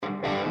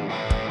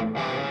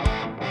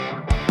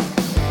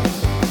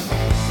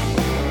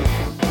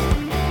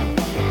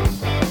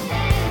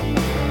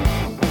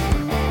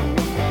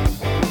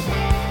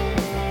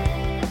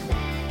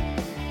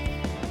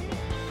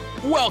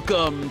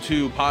Welcome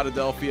to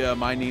Podadelphia.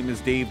 My name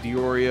is Dave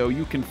Diorio.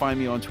 You can find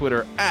me on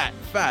Twitter at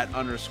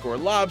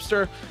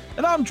 @fat_lobster.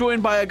 And I'm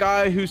joined by a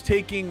guy who's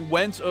taking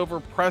Wentz over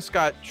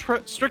Prescott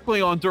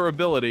strictly on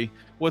durability.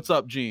 What's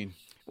up, Gene?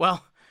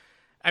 Well,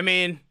 I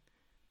mean,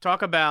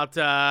 talk about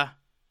that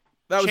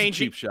was a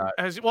cheap shot.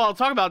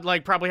 Talk about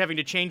like probably having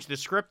to change the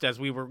script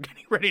as we were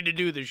getting ready to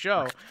do the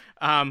show.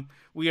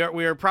 We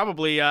are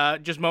probably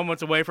just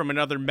moments away from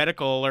another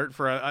medical alert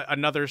for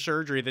another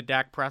surgery that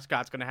Dak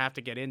Prescott's going to have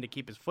to get in to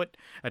keep his foot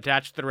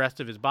attached to the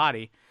rest of his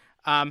body.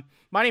 My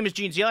name is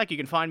Gene Zielak. You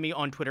can find me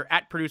on Twitter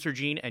at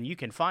 @ProducerGene, and you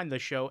can find the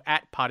show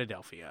at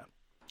Podadelphia.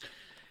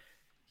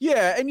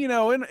 Yeah, and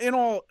in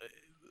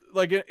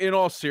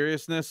all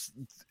seriousness,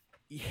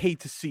 you hate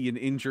to see an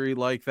injury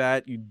like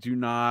that. You do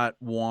not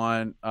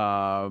want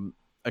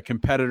a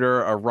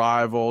competitor, a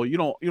rival. You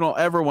don't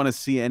ever want to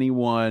see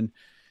anyone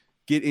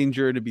get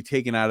injured and be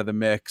taken out of the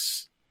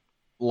mix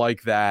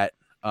like that.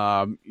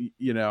 I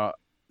don't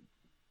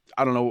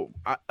know.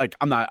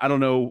 I don't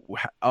know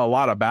a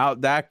lot about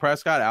Dak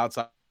Prescott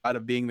outside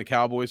of being the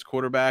Cowboys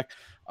quarterback.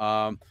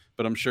 But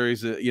I'm sure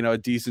he's a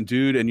decent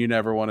dude, and you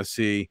never want to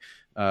see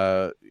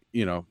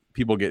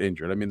people get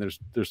injured. I mean,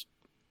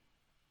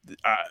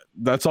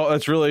 that's all.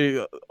 That's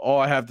really all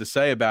I have to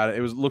say about it.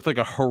 It looked like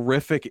a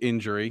horrific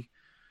injury.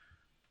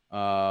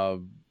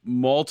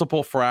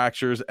 Multiple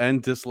fractures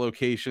and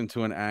dislocation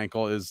to an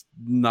ankle it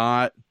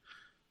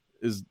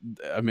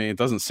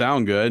doesn't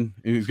sound good.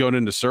 He's going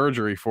into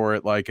surgery for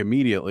it like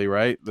immediately,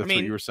 right? That's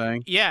what you were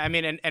saying? Yeah, I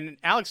mean, and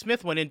Alex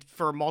Smith went in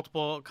for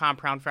multiple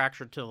compound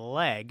fracture to the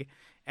leg,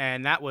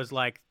 and that was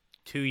like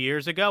 2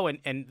 years ago.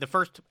 And the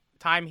first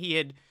time he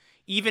had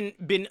even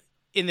been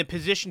in the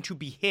position to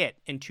be hit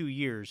in 2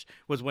 years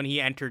was when he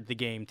entered the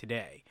game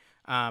today.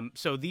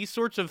 So these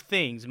sorts of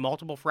things,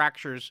 multiple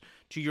fractures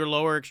to your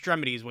lower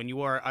extremities when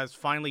you are as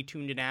finely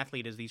tuned an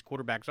athlete as these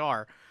quarterbacks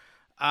are,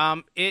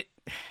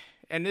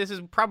 and this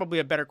is probably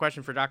a better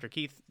question for Dr.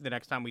 Keith the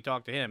next time we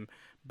talk to him,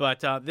 but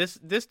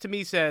this to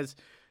me says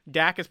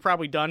Dak is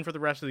probably done for the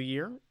rest of the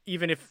year,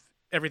 even if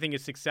everything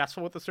is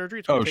successful with the surgery.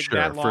 It's going to take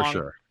that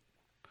long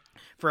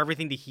for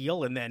everything to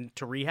heal and then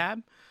to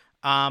rehab.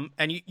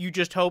 And you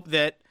just hope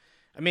that,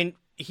 I mean,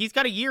 he's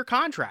got a year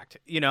contract,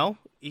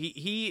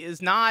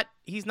 he's not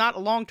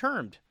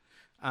long-termed.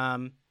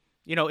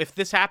 If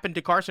this happened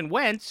to Carson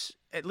Wentz,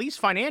 at least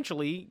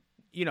financially,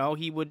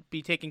 he would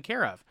be taken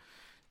care of.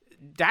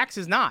 Dax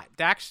is not.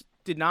 Dax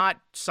did not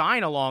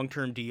sign a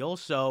long-term deal,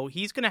 so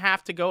he's going to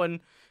have to go and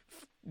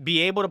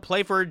be able to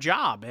play for a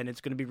job, and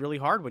it's going to be really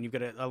hard when you've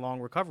got a long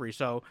recovery.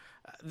 So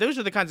those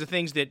are the kinds of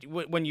things that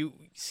when you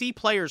see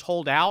players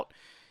hold out,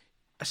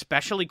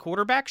 especially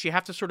quarterbacks, you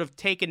have to sort of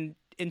take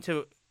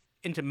into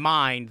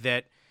mind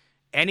that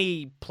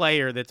any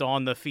player that's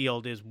on the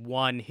field is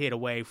one hit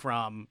away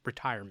from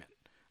retirement.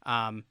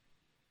 I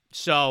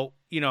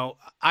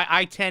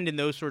tend in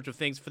those sorts of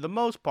things, for the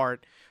most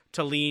part,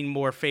 to lean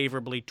more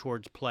favorably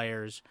towards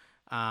players.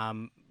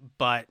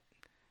 But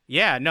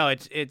yeah, no,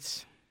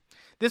 it's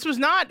this was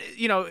not,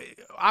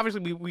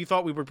 obviously we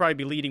thought we would probably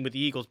be leading with the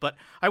Eagles, but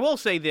I will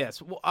say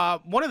this.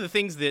 One of the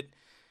things that,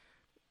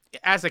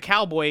 as a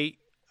Cowboy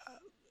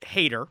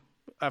hater,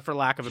 for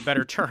lack of a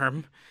better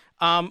term,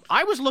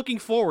 I was looking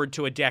forward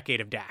to a decade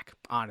of Dak,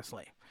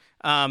 honestly.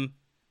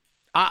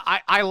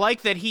 I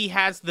like that he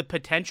has the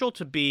potential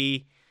to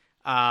be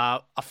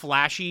a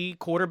flashy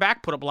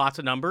quarterback, put up lots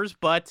of numbers,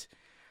 but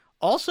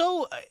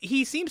also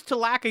he seems to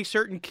lack a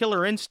certain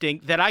killer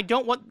instinct that I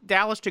don't want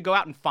Dallas to go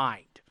out and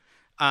find.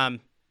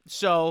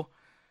 So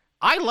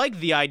I like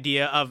the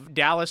idea of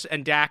Dallas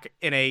and Dak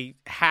in a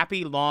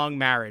happy, long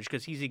marriage,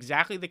 because he's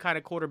exactly the kind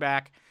of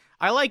quarterback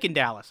I like in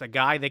Dallas, a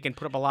guy that can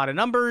put up a lot of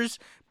numbers,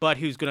 but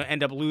who's going to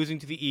end up losing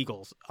to the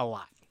Eagles a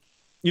lot.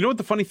 You know what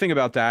the funny thing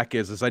about Dak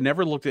is I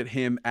never looked at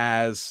him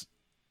as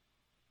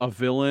a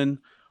villain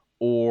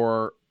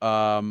or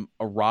a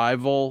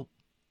rival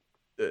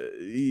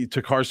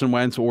to Carson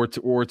Wentz or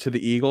to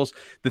the Eagles.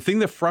 The thing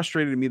that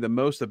frustrated me the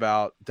most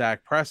about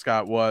Dak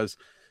Prescott was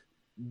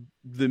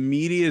the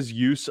media's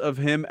use of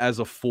him as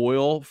a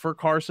foil for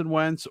Carson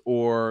Wentz,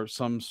 or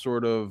some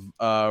sort of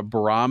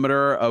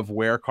barometer of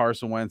where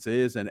Carson Wentz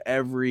is. And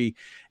every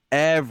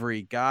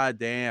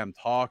goddamn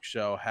talk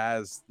show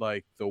has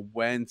like the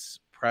Wentz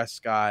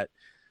Prescott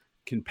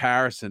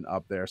comparison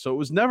up there. So it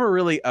was never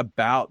really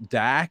about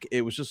Dak.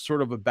 It was just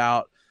sort of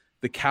about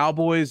the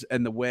Cowboys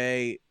and the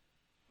way,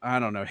 I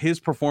don't know, his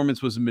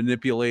performance was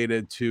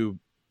manipulated to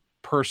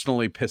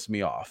personally piss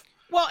me off.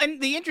 Well,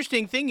 and the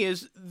interesting thing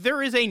is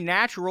there is a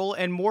natural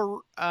and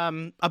more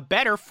a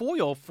better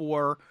foil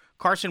for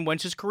Carson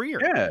Wentz's career.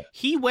 Yeah,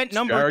 he went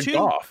number Jared 2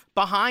 Goff.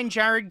 behind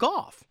Jared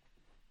Goff.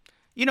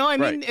 I mean,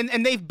 right.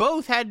 and they've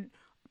both had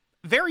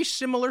very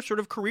similar sort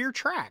of career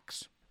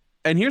tracks.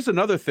 And here's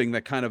another thing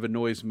that kind of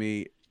annoys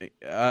me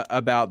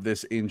about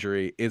this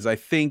injury is I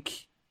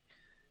think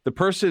the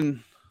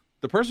person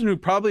who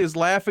probably is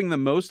laughing the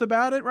most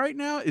about it right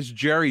now is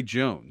Jerry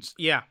Jones.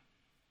 Yeah.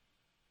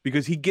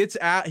 Because he gets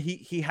out,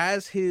 he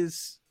has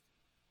his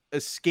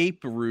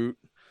escape route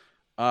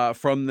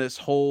from this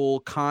whole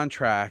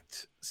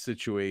contract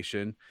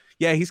situation.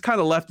 Yeah, he's kind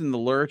of left in the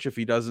lurch if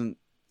he doesn't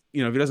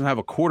have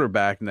a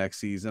quarterback next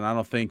season. I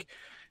don't think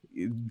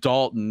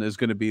Dalton is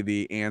going to be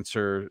the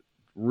answer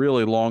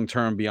really long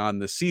term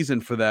beyond the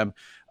season for them.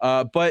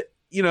 But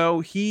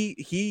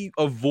he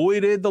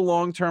avoided the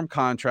long term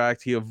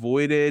contract. He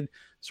avoided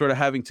sort of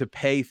having to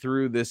pay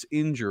through this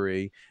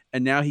injury,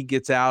 and now he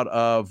gets out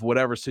of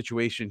whatever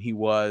situation he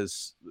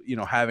was,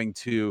 having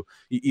to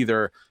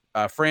either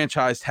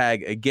franchise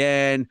tag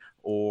again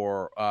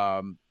or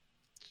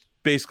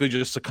basically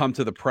just succumb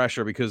to the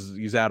pressure because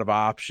he's out of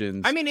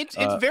options. I mean, it's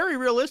very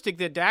realistic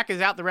that Dak is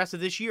out the rest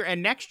of this year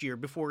and next year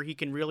before he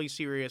can really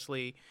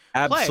seriously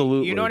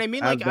absolutely play. You know what I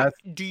mean? Like,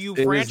 do you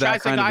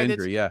franchise a guy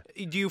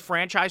do you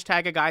franchise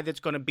tag a guy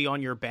that's going to be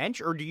on your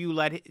bench, or do you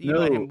let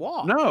him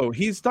walk? No,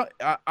 he's not.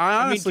 I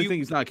honestly think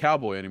he's not a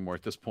Cowboy anymore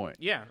at this point.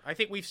 Yeah, I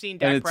think we've seen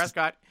Dak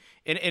Prescott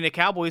in a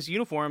Cowboys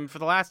uniform for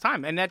the last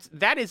time, and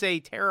that is a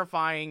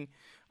terrifying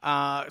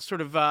sort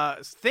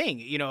of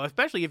thing.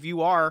 Especially if you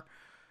are.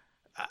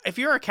 If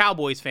you're a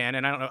Cowboys fan,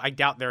 and I don't know, I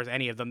doubt there's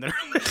any of them that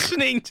are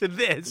listening to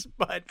this,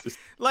 but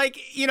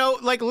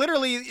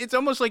literally, it's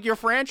almost like your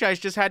franchise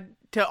just had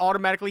to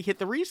automatically hit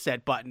the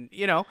reset button.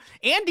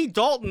 Andy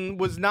Dalton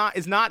is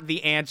not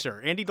the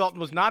answer. Andy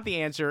Dalton was not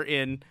the answer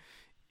in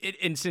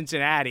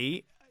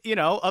Cincinnati.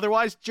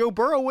 Otherwise Joe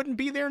Burrow wouldn't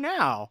be there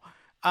now.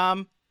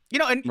 Right.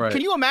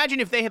 Can you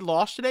imagine if they had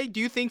lost today? Do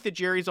you think that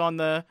Jerry's on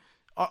the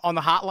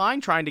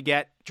hotline trying to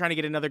get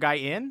another guy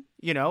in?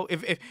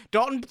 If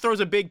Dalton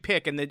throws a big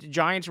pick and the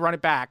Giants run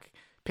it back,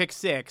 pick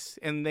 6,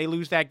 and they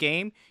lose that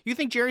game, you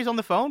think Jerry's on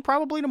the phone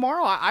probably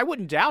tomorrow? I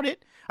wouldn't doubt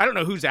it. I don't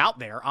know who's out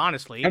there,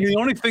 honestly. I mean, the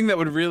only thing that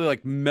would really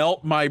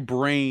melt my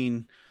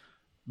brain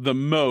the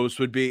most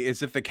would be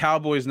is if the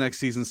Cowboys next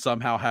season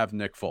somehow have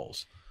Nick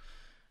Foles.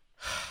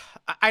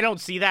 I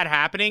don't see that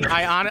happening.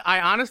 I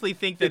honestly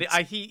think that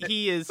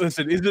he is.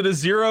 Listen, is it a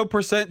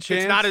 0%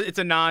 chance? It's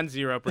a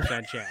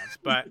non-0% chance,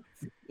 but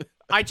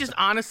I just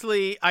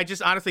honestly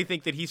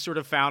think that he sort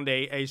of found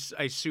a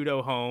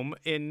pseudo home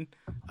in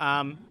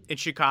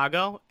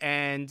Chicago,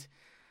 and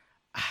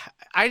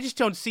I just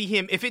don't see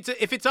him. If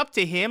it's up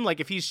to him, I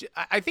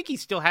think he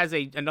still has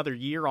another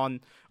year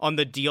on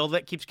the deal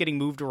that keeps getting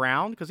moved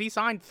around because he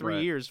signed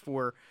 3 years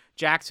for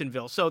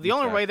Jacksonville. So the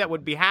only way that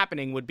would be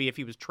happening would be if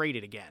he was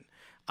traded again.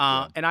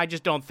 And I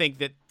just don't think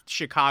that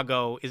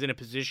Chicago is in a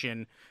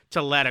position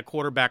to let a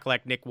quarterback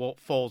like Nick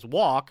Foles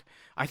walk.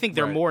 I think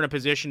they're more in a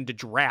position to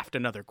draft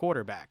another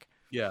quarterback.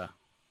 Yeah.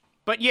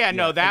 But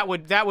no, that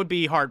would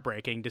be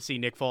heartbreaking to see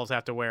Nick Foles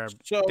have to wear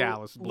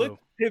Dallas blue.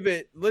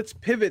 Let's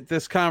pivot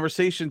this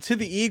conversation to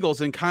the Eagles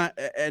and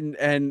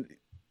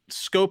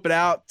scope it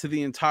out to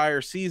the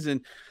entire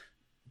season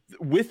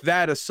with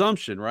that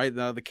assumption, right?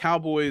 Now the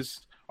Cowboys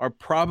are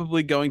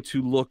probably going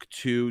to look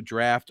to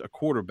draft a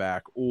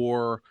quarterback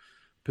or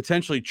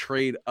potentially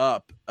trade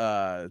up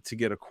to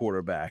get a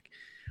quarterback.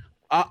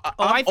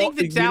 I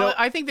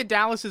think that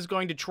Dallas is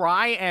going to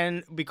try,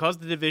 and because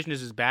the division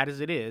is as bad as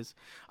it is,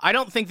 I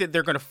don't think that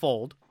they're going to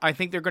fold. I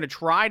think they're going to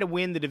try to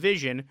win the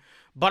division,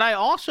 but I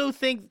also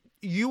think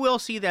you will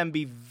see them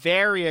be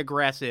very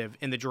aggressive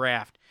in the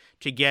draft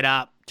to get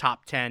up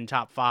top 10,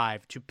 top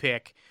 5 to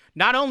pick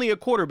not only a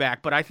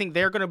quarterback, but I think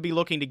they're going to be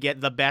looking to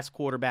get the best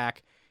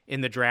quarterback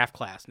in the draft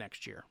class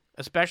next year,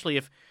 especially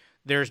if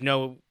there's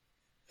no.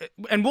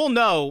 And we'll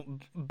know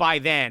by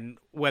then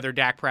whether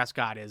Dak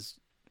Prescott is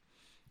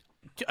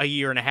a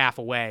year and a half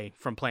away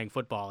from playing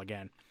football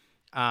again.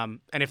 And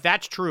if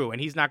that's true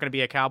and he's not going to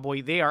be a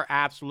Cowboy, they are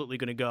absolutely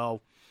going to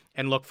go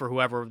and look for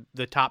whoever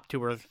the top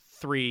 2 or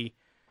 3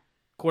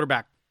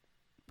 quarterback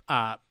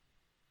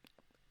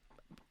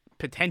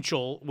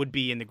potential would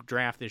be in the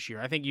draft this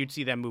year. I think you'd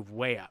see them move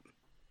way up.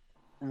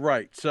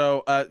 Right.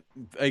 So,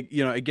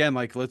 again,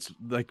 let's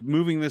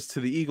moving this to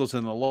the Eagles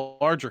in the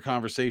larger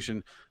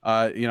conversation,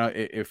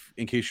 if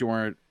in case you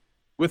weren't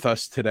with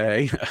us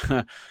today,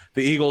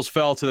 the Eagles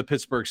fell to the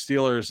Pittsburgh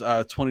Steelers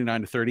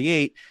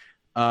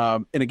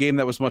 29-38 in a game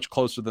that was much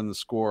closer than the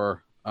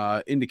score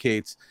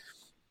indicates.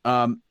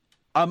 I'm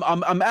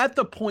at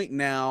the point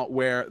now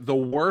where the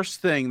worst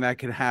thing that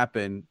could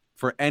happen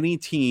for any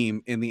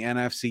team in the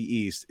NFC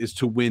East is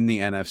to win the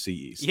NFC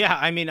East. Yeah,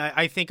 I mean,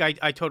 I think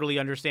I totally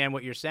understand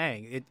what you're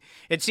saying.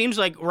 It seems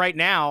like right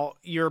now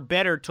you're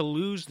better to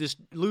lose this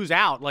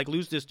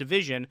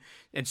division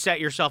and set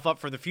yourself up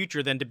for the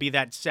future than to be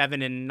that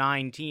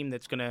 7-9 team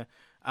that's going to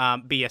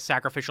be a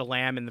sacrificial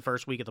lamb in the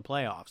first week of the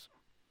playoffs.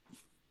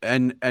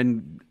 And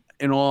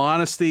in all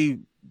honesty,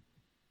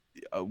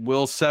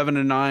 will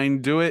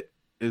 7-9 do it?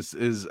 Is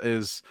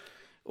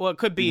Well, it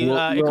could be. Will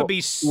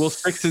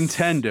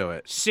 6-10 do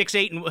it?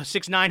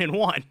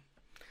 6-9-1.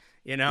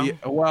 Yeah,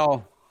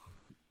 well,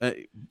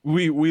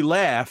 we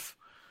laugh.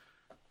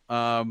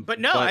 But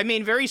no, I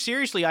mean, very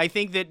seriously, I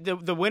think that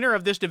the winner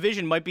of this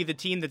division might be the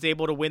team that's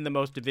able to win the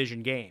most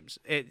division games.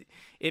 It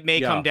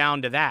may come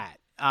down to that.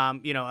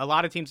 A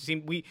lot of teams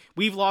seem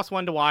we've lost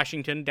one to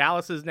Washington.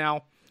 Dallas has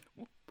now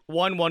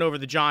won one over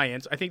the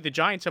Giants. I think the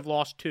Giants have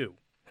lost 2.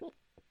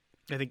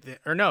 I think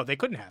they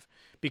couldn't have.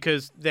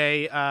 Because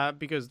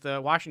the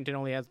Washington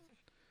only has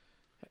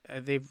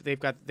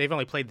they've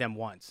only played them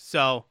once.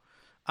 So,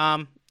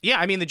 yeah,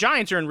 I mean the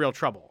Giants are in real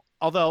trouble.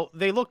 Although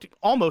they looked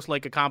almost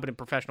like a competent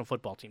professional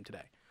football team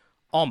today,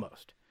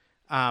 almost.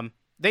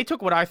 They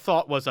took what I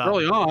thought was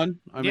early on.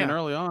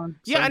 Early on,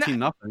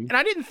 17-0. And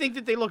I didn't think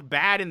that they looked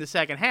bad in the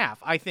second half.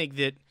 I think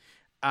that,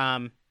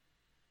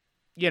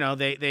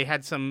 they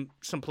had some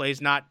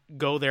plays not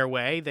go their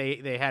way.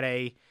 They had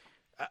a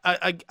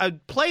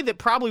play that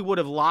probably would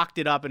have locked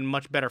it up in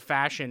much better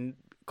fashion,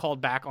 called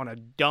back on a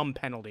dumb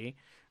penalty,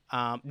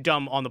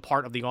 dumb on the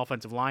part of the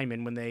offensive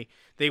lineman when they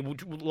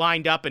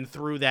lined up and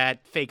threw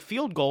that fake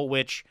field goal,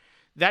 which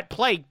that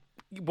play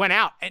went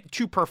out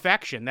to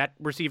perfection. That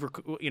receiver,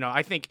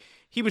 I think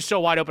he was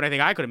so wide open. I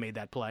think I could have made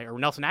that play, or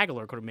Nelson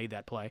Aguilar could have made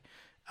that play.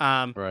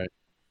 Right.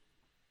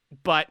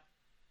 But,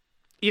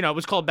 it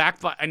was called back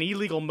by an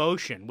illegal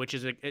motion, which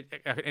is an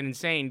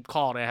insane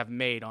call to have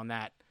made on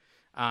that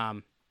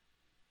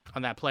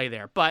play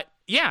there. But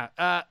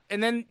yeah,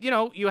 and then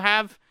you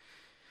have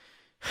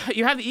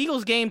the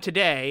Eagles game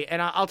today,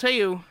 and I'll tell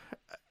you,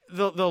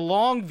 the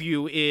long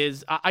view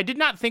is I did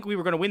not think we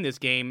were going to win this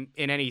game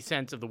in any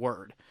sense of the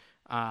word.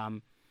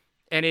 And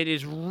it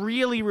is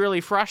really,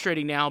 really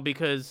frustrating now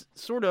because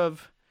sort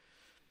of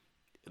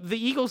the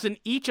Eagles in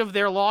each of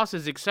their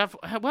losses,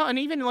 and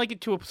even like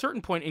to a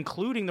certain point,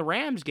 including the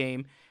Rams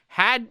game,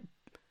 had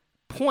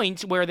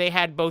points where they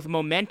had both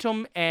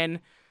momentum and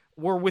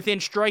were within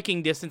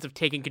striking distance of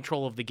taking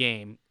control of the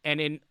game.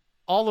 And in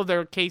all of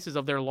their cases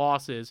of their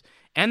losses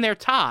and their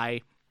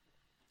tie,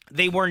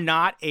 they were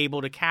not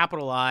able to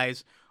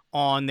capitalize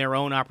on their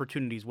own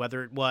opportunities,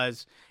 whether it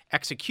was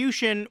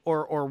execution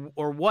or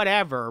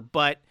whatever.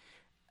 But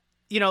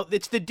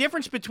it's the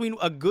difference between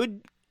a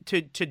good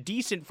to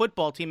decent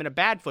football team and a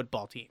bad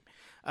football team.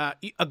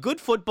 A good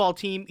football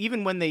team,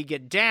 even when they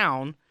get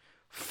down,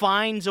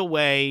 finds a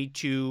way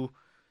to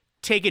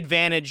take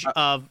advantage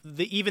of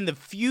even the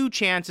few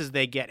chances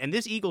they get. And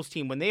this Eagles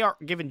team, when they are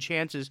given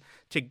chances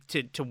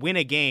to win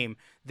a game,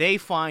 they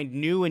find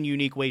new and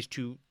unique ways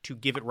to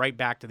give it right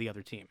back to the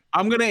other team.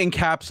 I'm going to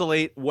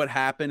encapsulate what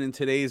happened in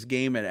today's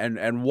game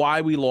and why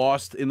we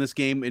lost in this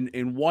game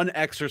in one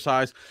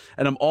exercise.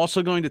 And I'm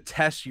also going to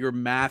test your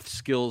math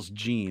skills,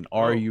 Gene.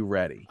 Are you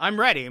ready? I'm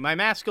ready. My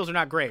math skills are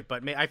not great,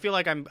 but I feel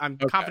like I'm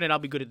confident I'll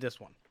be good at this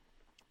one.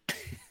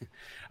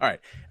 All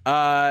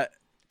right.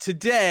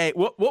 Today,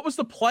 what was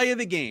the play of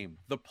the game?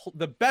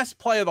 The best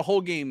play of the whole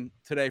game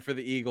today for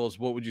the Eagles,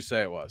 what would you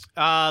say it was?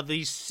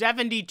 The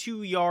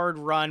 72-yard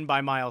run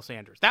by Miles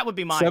Sanders. That would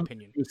be my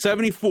opinion.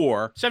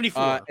 74.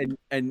 74.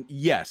 And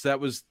yes, that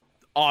was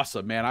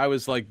awesome, man. I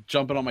was like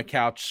jumping on my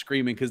couch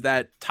screaming because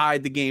that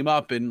tied the game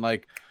up in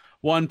like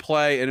one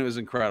play, and it was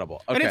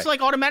incredible. Okay. And it's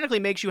like automatically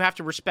makes you have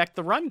to respect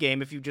the run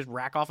game if you just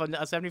rack off a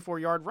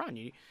 74-yard run,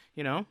 you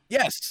know?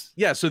 Yes.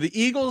 Yeah, so the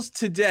Eagles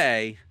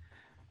today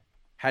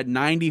had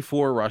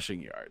 94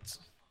 rushing yards.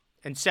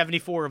 And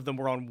 74 of them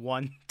were on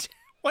one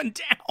down.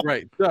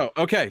 Right. So,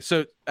 okay.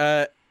 So,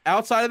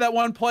 outside of that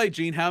one play,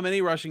 Gene, how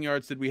many rushing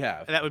yards did we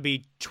have? That would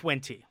be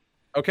 20.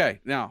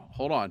 Okay. Now,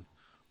 hold on.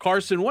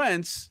 Carson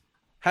Wentz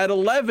had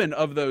 11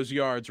 of those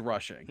yards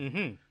rushing.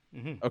 Mm-hmm.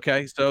 Mm-hmm.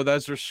 Okay. So,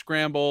 those are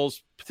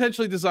scrambles,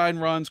 potentially design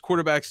runs,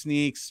 quarterback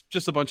sneaks,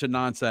 just a bunch of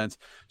nonsense.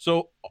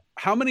 So,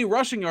 how many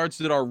rushing yards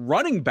did our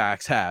running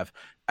backs have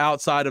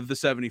outside of the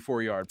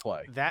 74-yard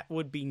play? That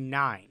would be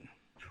 9.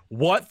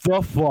 What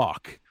the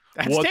fuck?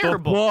 That's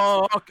terrible.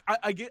 The fuck?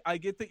 I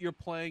get that you're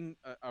playing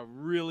a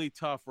really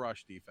tough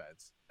rush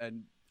defense,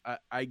 and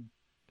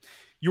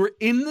you were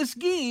in this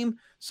game,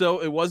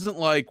 so it wasn't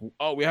like,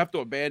 oh, we have to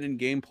abandon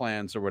game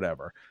plans or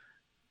whatever.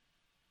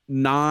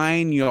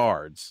 9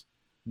 yards,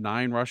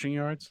 9 rushing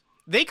yards.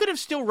 They could have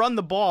still run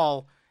the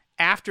ball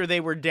after they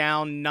were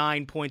down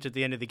 9 points at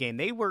the end of the game.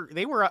 They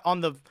were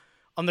on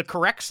the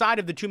correct side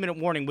of the 2-minute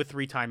warning with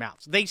 3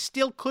 timeouts. They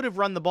still could have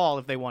run the ball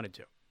if they wanted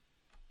to.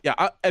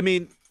 Yeah, I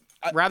mean,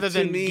 rather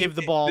than give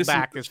the ball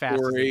back as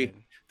fast as they did.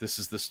 This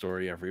is the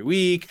story every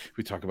week.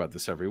 We talk about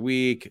this every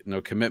week.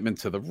 No commitment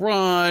to the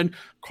run.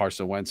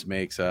 Carson Wentz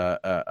makes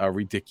a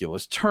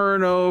ridiculous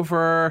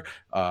turnover,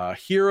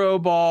 hero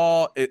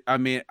ball.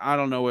 I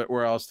don't know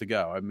where else to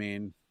go. I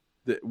mean,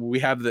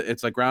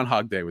 it's like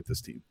Groundhog Day with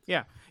this team.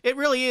 Yeah, it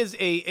really is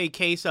a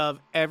case of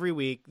every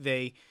week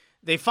they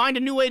find a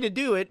new way to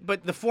do it,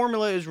 but the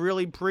formula is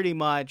really pretty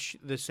much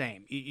the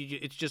same.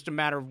 It's just a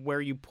matter of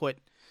where you put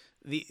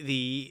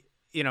the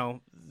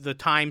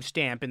time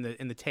stamp in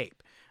the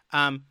tape.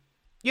 And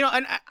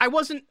I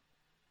wasn't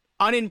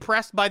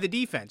unimpressed by the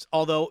defense,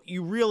 although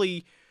you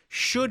really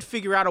should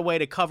figure out a way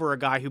to cover a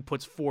guy who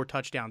puts 4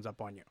 touchdowns up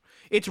on you.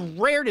 It's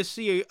rare to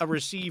see a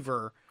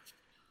receiver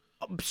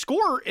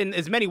score in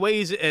as many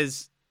ways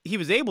as he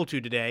was able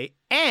to today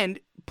and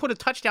put a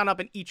touchdown up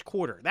in each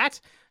quarter.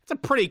 That's a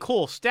pretty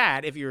cool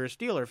stat if you're a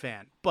Steeler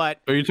fan. But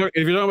if you're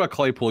talking about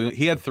Claypool,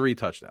 he had 3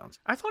 touchdowns.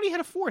 I thought he had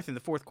a 4th in the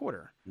fourth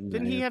quarter.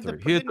 Didn't he have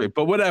 3? He had 3,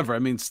 but whatever. I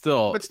mean,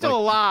 still. But still, a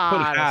lot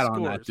put a hat of on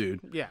scores. that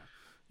dude. Yeah.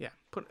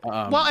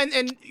 Well,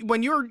 and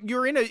when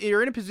you're in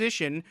a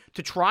position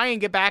to try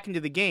and get back into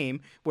the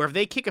game, where if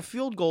they kick a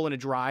field goal in a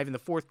drive in the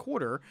fourth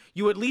quarter,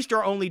 you at least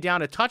are only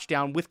down a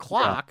touchdown with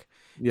clock.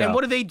 Yeah. And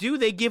what do?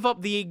 They give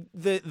up the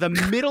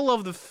middle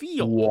of the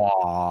field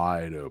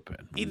wide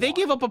open. They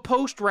give up a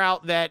post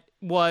route that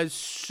was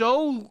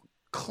so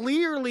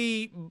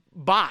clearly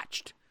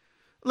botched.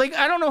 Like,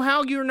 I don't know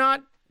how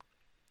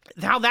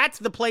that's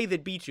the play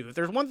that beats you. If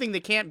there's one thing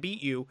that can't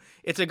beat you,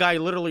 it's a guy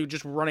literally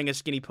just running a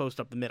skinny post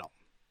up the middle.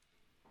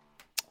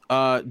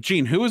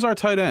 Gene, who is our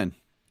tight end?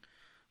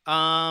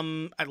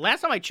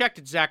 Last time I checked,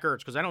 it's Zach Ertz,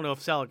 because I don't know if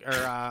Selleck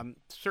or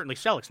certainly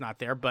Selleck's not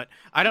there, but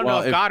I don't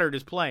know if Goddard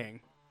is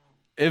playing.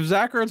 If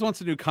Zach Ertz wants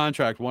a new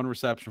contract, 1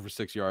 reception for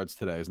 6 yards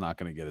today is not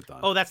going to get it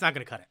done. Oh, that's not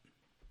going to cut it.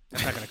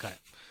 That's not going to cut it.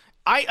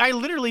 I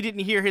literally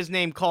didn't hear his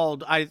name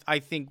called. I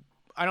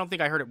don't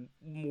think I heard it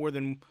more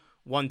than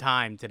one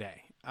time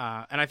today,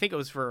 and I think it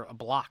was for a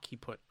block he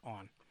put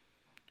on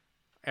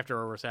after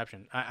a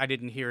reception. I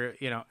didn't hear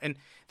it, and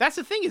that's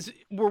the thing is,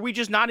 were we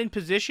just not in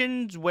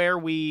positions where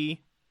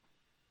we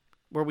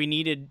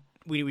needed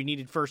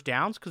first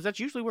downs? Because that's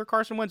usually where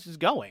Carson Wentz is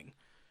going.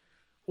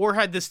 Or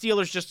had the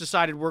Steelers just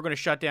decided we're going to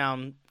shut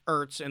down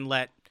Ertz and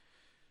let,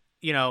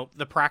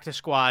 the practice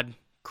squad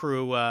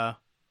crew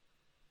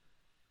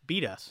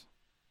beat us?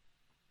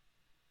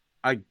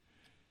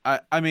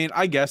 I mean,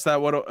 I guess that's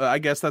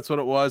what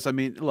it was. I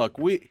mean, look,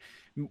 we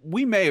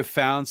may have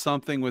found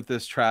something with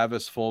this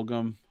Travis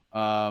Fulgham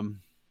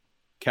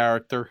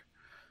character.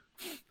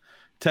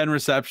 10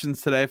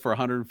 receptions today for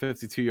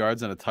 152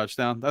 yards and a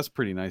touchdown. That's a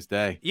pretty nice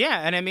day. Yeah,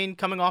 and I mean,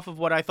 coming off of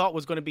what I thought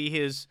was going to be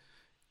his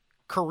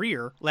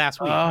career last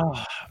week.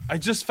 I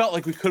just felt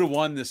like we could have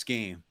won this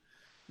game.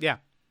 Yeah.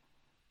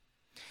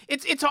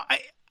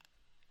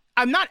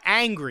 I'm not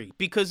angry,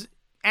 because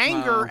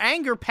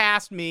anger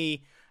passed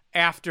me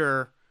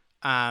after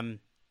the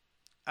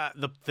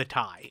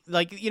tie.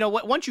 Like,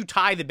 once you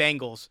tie the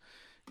Bengals,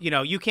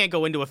 you can't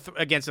go into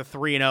against a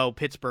 3-0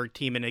 Pittsburgh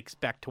team and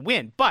expect to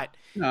win. But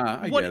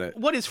I get it.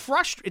 What is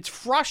it's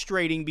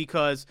frustrating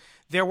because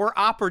there were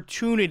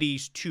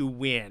opportunities to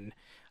win.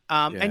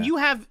 And you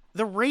have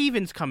the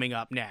Ravens coming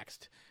up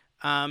next.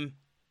 That's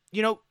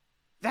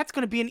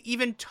going to be an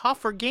even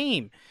tougher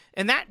game.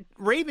 And that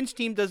Ravens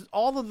team does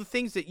all of the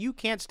things that you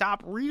can't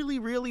stop really,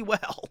 really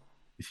well.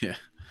 Yeah.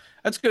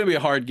 That's going to be a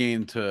hard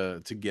game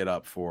to get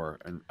up for.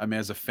 And I mean,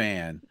 as a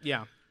fan,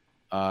 yeah.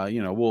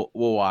 We'll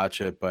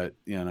watch it, but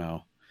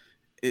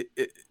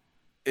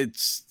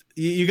it's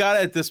you got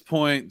to at this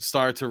point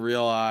start to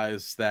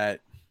realize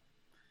that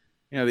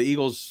the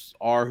Eagles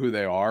are who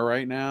they are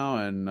right now,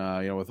 and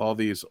with all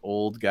these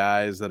old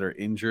guys that are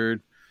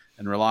injured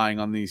and relying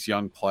on these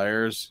young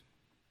players,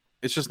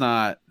 it's just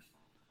not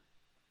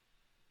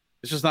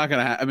going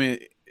to happen. I mean,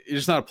 you're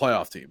just not a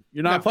playoff team.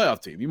 You're not a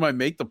playoff team. You might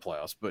make the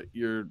playoffs, but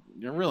you're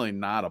really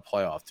not a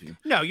playoff team.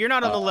 No, you're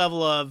not on the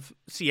level of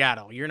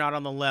Seattle. You're not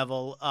on the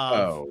level of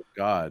oh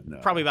god, no.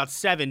 Probably about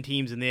 7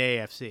 teams in the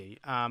AFC.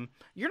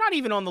 You're not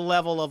even on the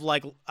level of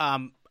like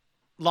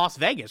Las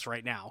Vegas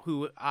right now,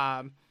 who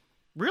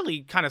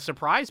really kind of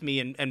surprised me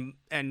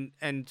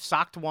and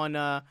socked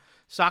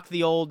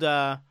the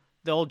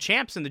old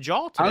champs in the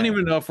jaw today. I don't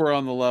even know if we're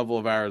on the level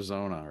of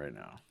Arizona right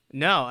now.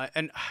 No,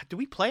 and do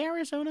we play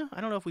Arizona? I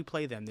don't know if we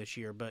play them this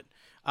year, but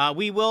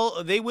we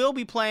will. They will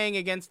be playing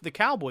against the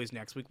Cowboys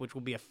next week, which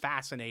will be a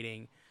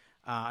fascinating.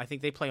 I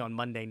think they play on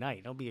Monday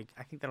night.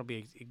 I think that'll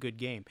be a good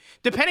game,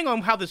 depending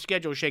on how the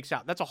schedule shakes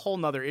out. That's a whole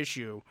nother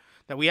issue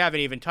that we haven't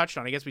even touched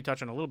on. I guess we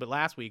touched on a little bit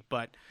last week,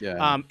 but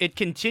it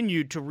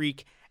continued to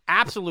wreak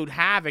absolute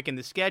havoc in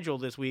the schedule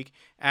this week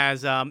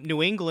as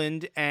New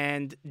England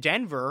and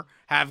Denver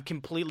have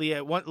completely,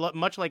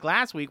 much like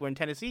last week when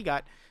Tennessee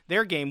got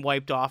their game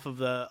wiped off of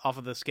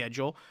the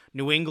schedule.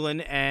 New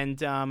England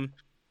and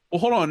well,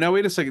 hold on. Now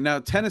wait a second. Now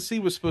Tennessee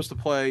was supposed to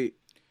play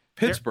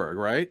Pittsburgh,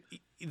 right?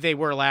 They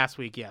were last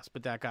week, yes,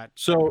 but that got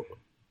so.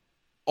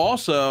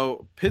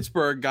 Also,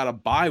 Pittsburgh got a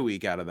bye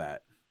week out of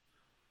that.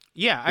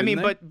 Yeah, I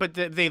mean, but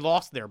they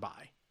lost their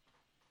bye.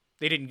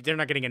 They're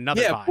not getting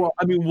another bye. Well,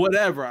 I mean,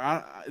 whatever.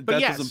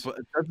 That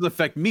doesn't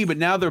affect me. But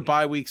now their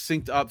bye week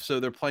synced up, so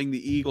they're playing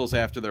the Eagles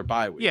after their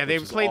bye week. Yeah, they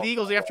played the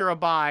Eagles after a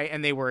bye,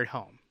 and they were at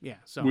home. Yeah,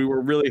 so we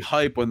were really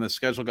hyped when the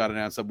schedule got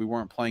announced that we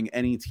weren't playing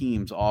any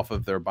teams off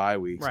of their bye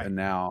weeks, right. And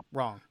now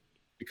wrong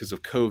because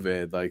of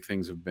COVID, like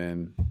things have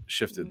been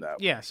shifted that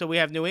way. Yeah, so we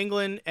have New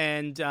England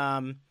and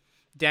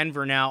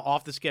Denver now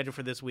off the schedule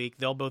for this week.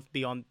 They'll both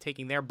be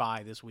taking their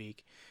bye this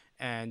week,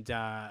 and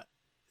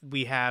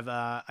we have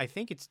I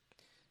think it's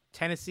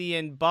Tennessee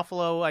and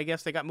Buffalo. I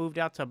guess they got moved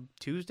out to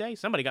Tuesday.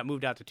 Somebody got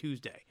moved out to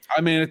Tuesday.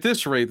 I mean, at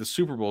this rate, the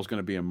Super Bowl is going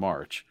to be in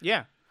March.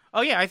 Yeah. Oh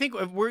yeah, I think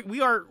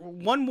we are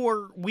one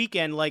more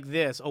weekend like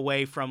this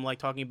away from like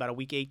talking about a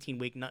week 18,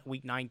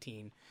 week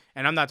 19,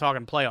 and I'm not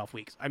talking playoff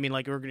weeks. I mean,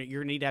 like you're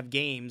gonna need to have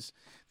games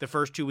the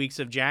first 2 weeks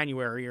of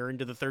January or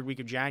into the third week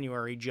of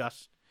January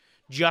just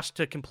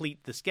to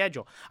complete the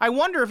schedule. I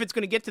wonder if it's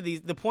going to get to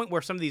the point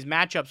where some of these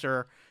matchups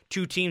are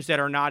two teams that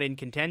are not in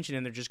contention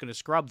and they're just going to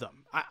scrub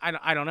them.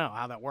 I don't know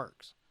how that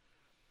works.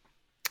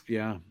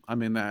 Yeah, I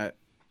mean that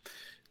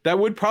That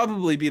would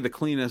probably be the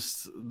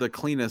cleanest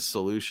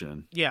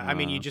solution. Yeah, I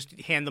mean, you just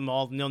hand them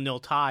all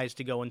 0-0 ties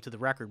to go into the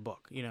record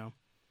book,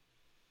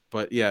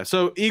 But yeah,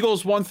 so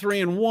Eagles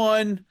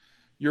 1-3-1.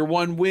 Your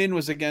one win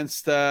was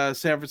against San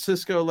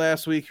Francisco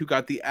last week, who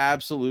got the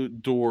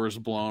absolute doors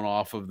blown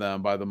off of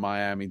them by the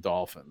Miami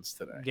Dolphins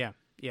today.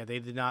 Yeah, they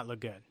did not look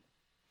good.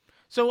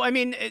 So, I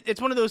mean,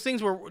 it's one of those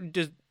things where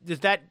does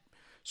that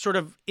sort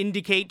of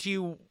indicate to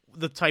you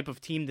the type of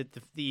team that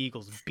the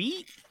Eagles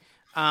beat?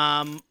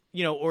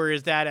 Or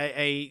is that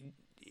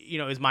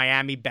is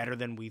Miami better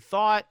than we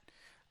thought?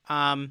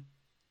 No,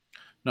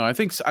 I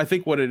think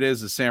what it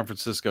is San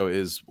Francisco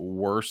is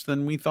worse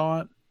than we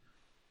thought.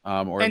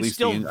 Or at least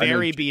still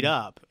very beat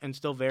up.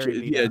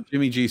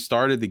 Jimmy G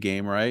started the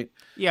game, right?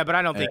 Yeah, but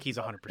I don't think he's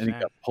 100%. And he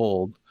got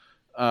pulled.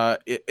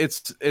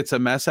 It's a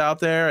mess out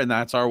there, and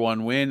that's our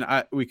one win.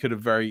 We could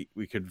very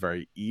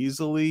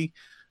easily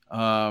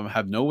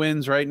have no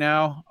wins right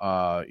now.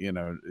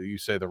 You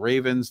say the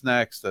Ravens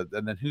next,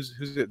 and then who's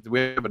we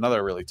have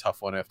another really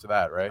tough one after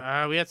that,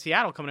 right? We had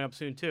Seattle coming up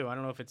soon too. I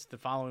don't know if it's the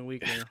following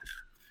week or...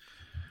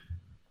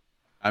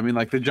 I mean,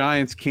 like the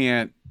Giants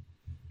can't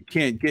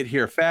get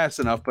here fast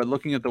enough, but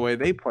looking at the way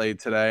they played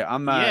today,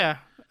 I'm not. Yeah,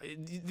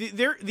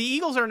 the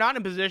Eagles are not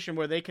in a position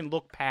where they can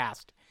look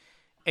past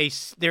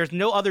there's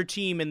no other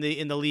team in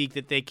the league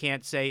that they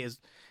can't say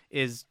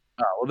is.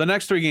 Well, the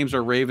next 3 games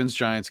are Ravens,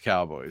 Giants,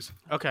 Cowboys.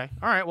 Okay,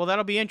 all right. Well,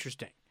 that'll be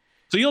interesting.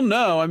 So you'll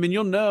know. I mean,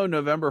 you'll know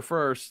November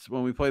 1st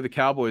when we play the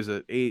Cowboys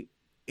at 8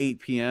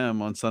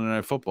 p.m. on Sunday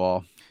Night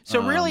Football.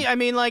 So really, I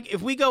mean, like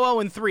if we go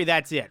 0-3,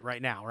 that's it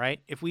right now, right?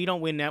 If we don't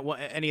win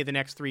any of the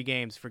next 3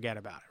 games, forget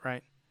about it,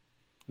 right?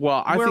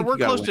 Well, I think we're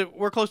close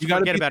to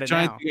forget about it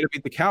now. You got to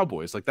beat the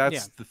Cowboys. Like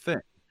that's the thing.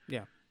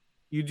 Yeah.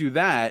 You do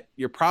that,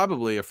 you're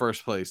probably a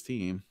first place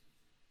team.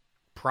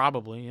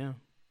 Probably, yeah.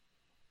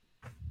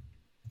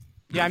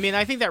 Yeah, I mean,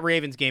 I think that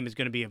Ravens game is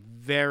going to be a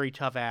very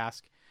tough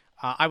ask.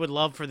 I would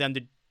love for them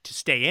to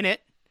stay in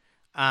it.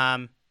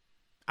 I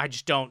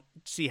just don't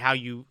see how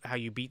you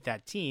beat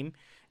that team.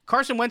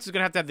 Carson Wentz is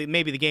going to have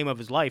maybe the game of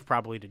his life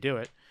probably to do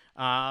it.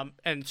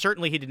 And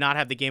certainly he did not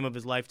have the game of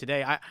his life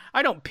today.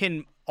 I don't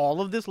pin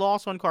all of this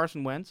loss on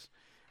Carson Wentz.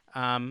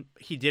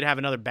 He did have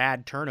another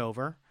bad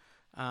turnover.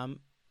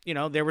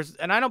 There was,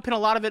 and I don't pin a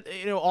lot of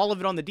it, all of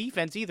it on the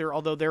defense either,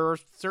 although there are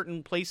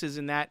certain places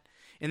in that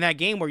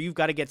game where you've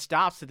got to get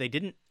stops that they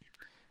didn't.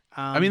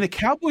 I mean, the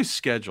Cowboys'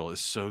 schedule is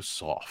so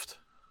soft.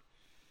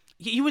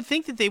 You would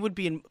think that they would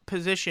be in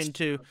position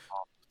to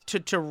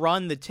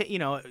run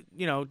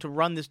to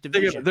run this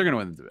division. They're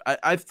going to win.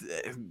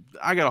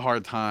 I got a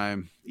hard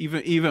time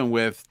even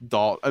with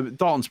Dalton.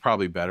 Dalton's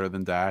probably better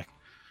than Dak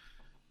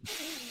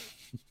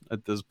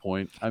at this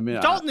point. I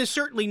mean, Dalton is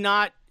certainly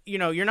not.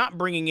 You're not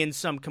bringing in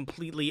some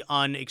completely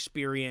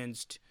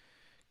unexperienced,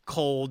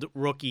 cold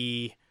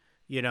rookie,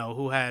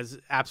 who has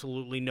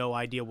absolutely no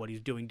idea what he's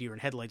doing, deer in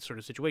headlights sort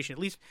of situation. At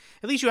least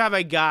you have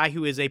a guy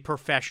who is a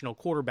professional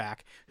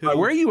quarterback.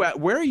 Where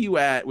are you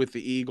at with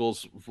the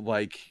Eagles?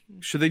 Like,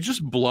 should they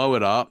just blow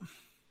it up?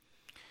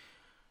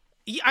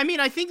 I mean,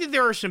 I think that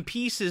there are some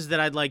pieces that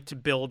I'd like to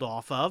build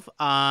off of.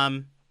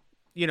 I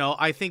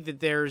think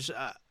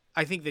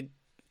that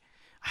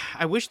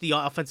I wish the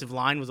offensive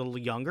line was a little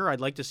younger.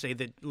 I'd like to say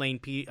that Lane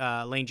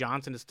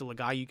Johnson is still a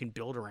guy you can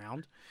build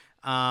around.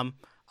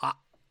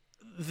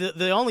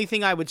 The only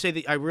thing I would say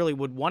that I really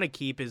would want to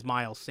keep is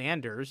Miles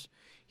Sanders.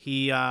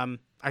 He, I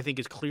think,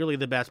 is clearly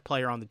the best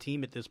player on the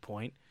team at this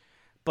point.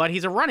 But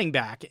he's a running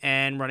back,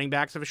 and running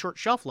backs have a short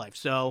shelf life.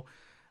 So,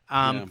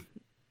 I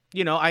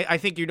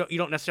think you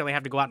don't necessarily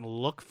have to go out and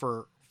look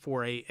for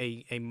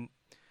a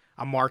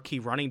marquee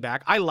running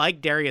back. I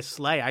like Darius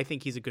Slay. I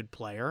think he's a good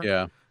player.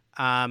 Yeah.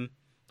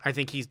 I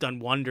think he's done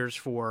wonders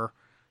for,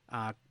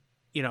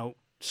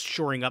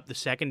 shoring up the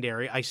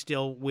secondary. I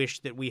still wish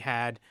that we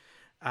had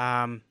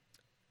a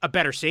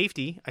better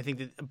safety. I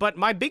think but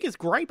my biggest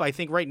gripe, I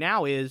think, right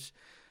now is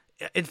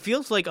it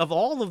feels like of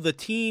all of the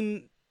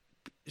team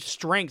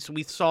strengths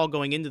we saw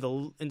going into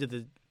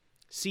the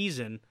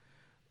season,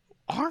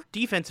 our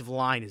defensive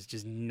line is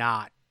just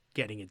not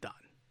getting it done.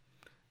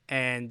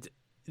 And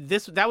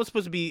that was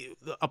supposed to be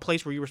a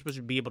place where you were supposed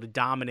to be able to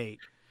dominate.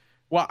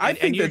 Well, I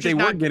think that they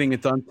weren't getting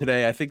it done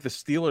today. I think the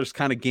Steelers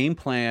kind of game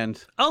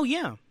planned. Oh,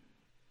 yeah.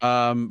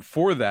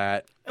 For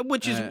that.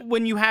 Which is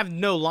when you have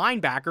no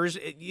linebackers,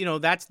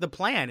 that's the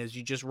plan is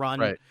you just run.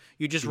 Right.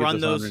 You just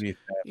run those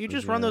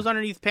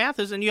underneath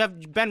passes, and you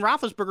have Ben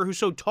Roethlisberger who's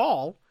so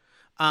tall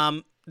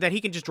that he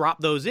can just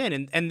drop those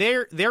in, and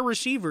their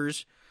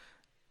receivers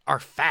are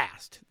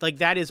fast. Like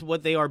that is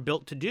what they are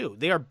built to do.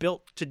 They are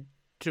built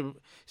to.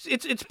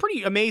 It's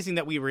pretty amazing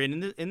that we were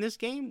in this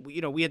game.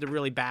 We had to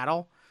really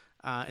battle.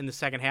 In the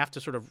second half to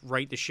sort of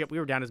right the ship. We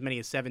were down as many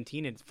as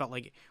 17, and it felt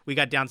like we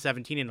got down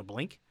 17 in a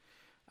blink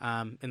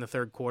in the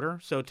third quarter.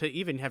 So to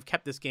even have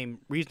kept this game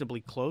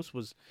reasonably close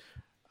was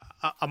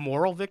a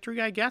moral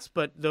victory, I guess,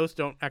 but those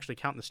don't actually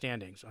count in the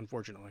standings,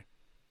 unfortunately.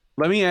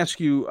 Let me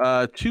ask you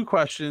 2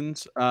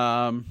 questions,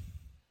 and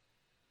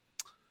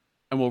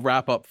we'll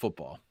wrap up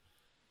football.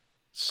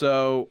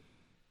 So,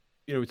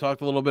 we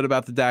talked a little bit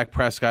about the Dak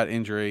Prescott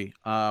injury.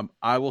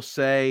 I will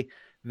say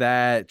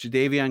that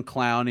Jadeveon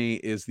Clowney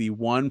is the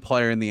one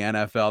player in the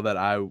NFL that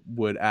I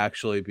would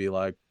actually be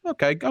like,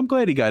 okay, I'm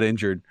glad he got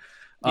injured.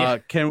 Yeah.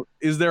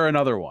 Is there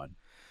another one?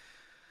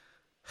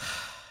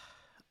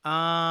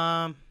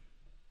 Man,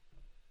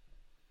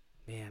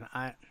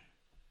 I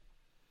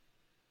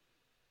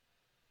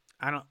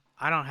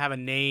don't have a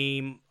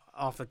name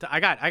off the top. I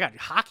got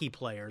hockey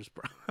players,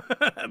 bro.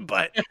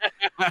 But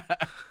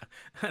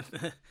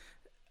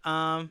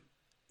not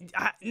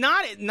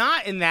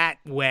in that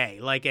way,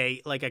 like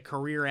a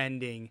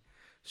career-ending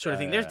sort of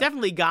thing. There's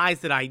definitely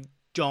guys that I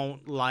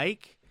don't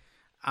like,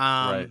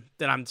 that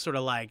I'm sort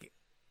of like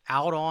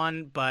out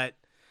on, but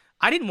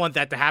I didn't want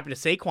that to happen to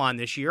Saquon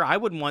this year. I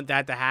wouldn't want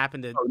that to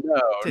happen to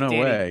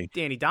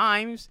Danny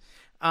Dimes.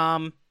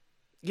 I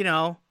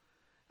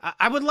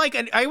would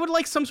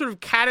like some sort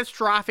of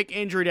catastrophic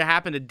injury to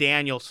happen to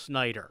Daniel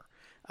Snyder.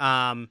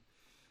 I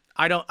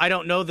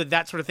don't know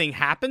that sort of thing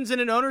happens in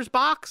an owner's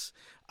box.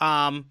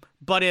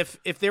 But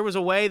if there was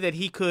a way that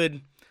he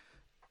could,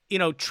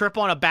 trip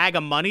on a bag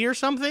of money or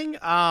something,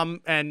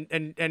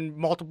 and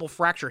multiple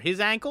fracture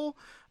his ankle,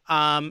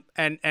 and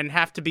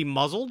have to be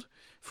muzzled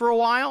for a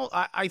while,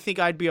 I think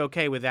I'd be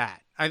okay with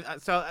that.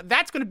 So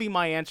that's going to be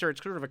my answer.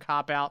 It's sort of a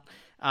cop-out.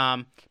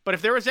 But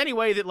if there was any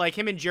way that like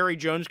him and Jerry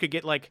Jones could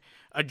get like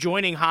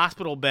adjoining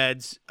hospital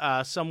beds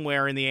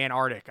somewhere in the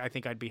Antarctic, I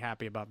think I'd be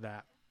happy about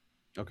that.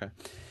 Okay.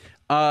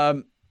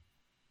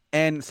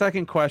 And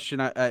second question,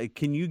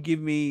 can you give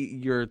me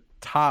your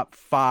top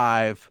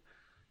 5?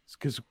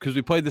 Because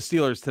we played the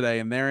Steelers today,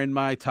 and they're in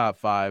my top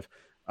 5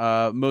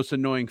 most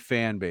annoying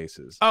fan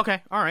bases.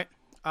 Okay, all right.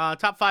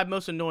 Top 5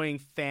 most annoying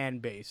fan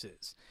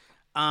bases.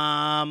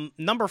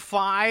 Number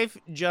 5,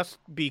 just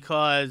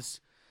because.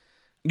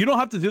 You don't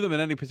have to do them in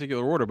any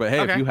particular order, but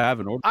hey, okay. If you have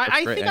an order,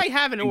 I think I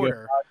have an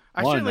order.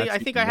 I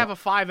think I have a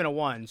 5 and a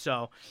 1,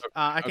 so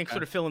I can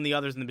sort of fill in the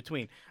others in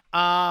between.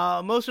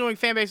 Most annoying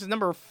fan base is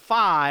number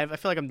 5. I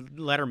feel like I'm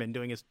Letterman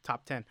doing his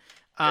top 10.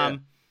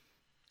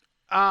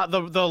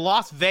 The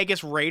Las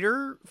Vegas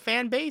Raider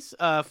fan base,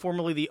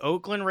 formerly the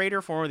Oakland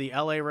Raider, formerly the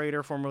LA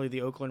Raider, formerly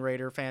the Oakland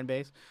Raider fan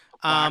base.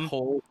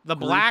 The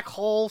Black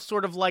Hole,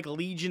 sort of like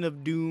Legion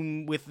of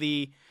Doom with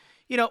the,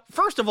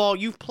 first of all,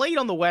 you've played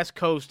on the West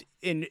Coast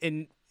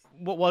in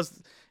what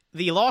was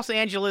the Los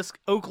Angeles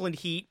Oakland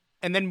Heat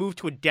and then moved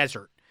to a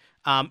desert.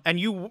 And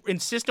you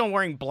insist on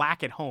wearing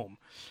black at home,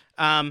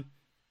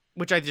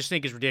 which I just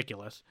think is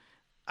ridiculous.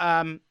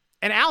 And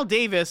Al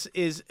Davis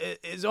is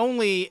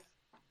only,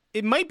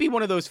 it might be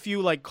one of those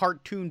few like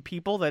cartoon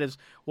people that is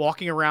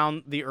walking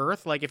around the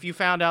earth. Like if you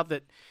found out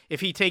that if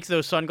he takes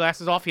those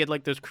sunglasses off, he had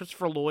like those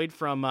Christopher Lloyd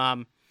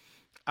from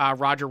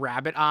Roger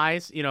Rabbit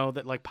eyes,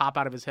 that like pop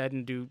out of his head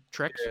and do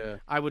tricks. Yeah.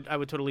 I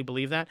would totally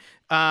believe that.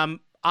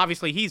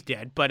 Obviously he's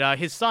dead, but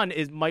his son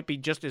might be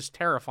just as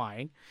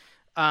terrifying.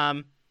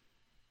 And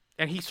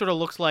he sort of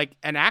looks like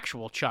an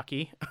actual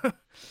Chucky.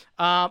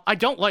 I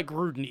don't like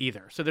Gruden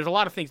either. So there's a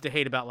lot of things to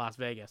hate about Las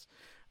Vegas.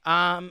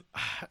 I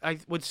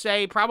would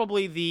say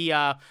probably the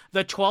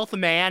 12th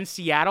Man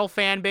Seattle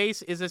fan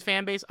base is this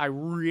fan base I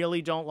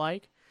really don't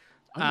like.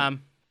 I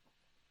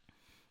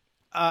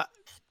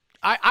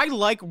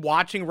like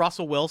watching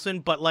Russell Wilson,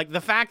 but like the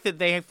fact that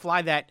they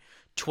fly that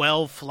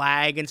 12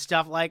 flag and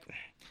stuff, like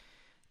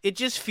it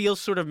just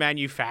feels sort of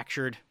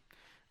manufactured,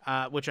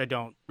 which I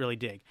don't really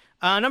dig.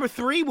 Number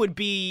 3 would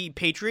be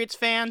Patriots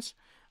fans.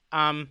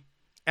 And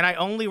I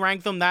only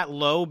rank them that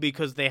low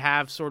because they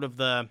have sort of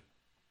the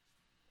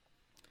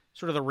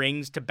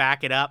rings to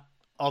back it up.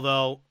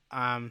 Although,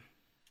 they're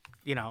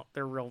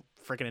real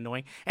freaking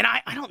annoying. And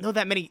I don't know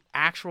that many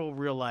actual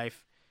real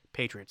life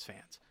Patriots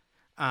fans.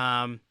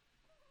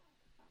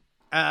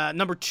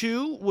 Number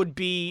 2 would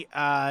be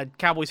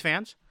Cowboys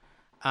fans.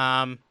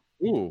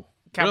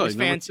 Cowboys really?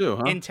 Fans 2,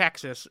 huh? In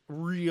Texas.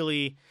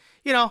 Really,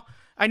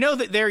 I know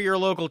that they're your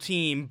local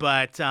team,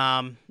 but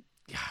God,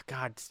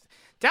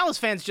 Dallas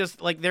fans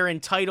just like they're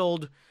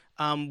entitled.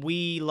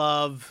 We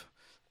love,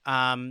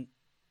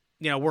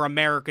 we're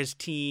America's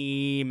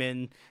team,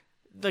 and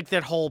like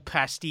that whole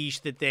pastiche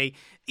that they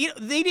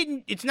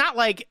didn't. It's not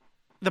like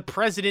the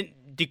president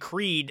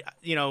decreed,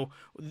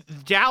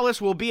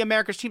 Dallas will be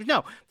America's team.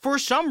 No, for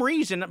some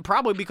reason,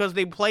 probably because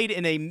they played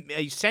in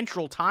a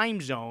central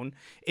time zone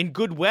in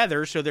good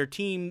weather, so their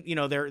team,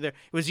 it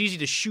was easy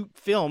to shoot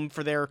film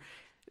for their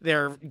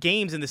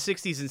games in the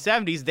 60s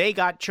and 70s. They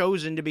got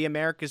chosen to be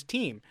America's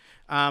team.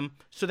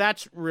 So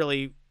that's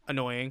really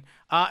annoying.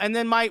 And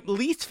then my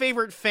least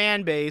favorite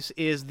fan base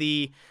is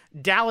the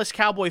Dallas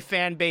Cowboy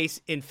fan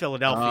base in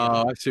Philadelphia.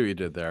 Oh, I see what you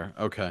did there.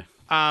 Okay.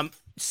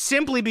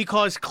 Simply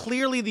because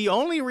clearly the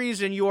only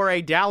reason you are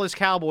a Dallas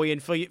Cowboy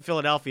in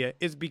Philadelphia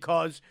is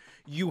because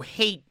you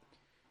hate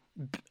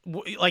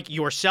like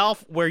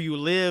yourself, where you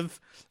live.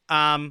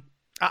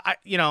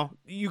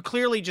 You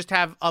clearly just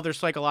have other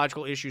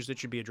psychological issues that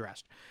should be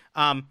addressed.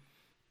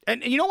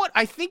 And you know what?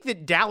 I think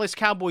that Dallas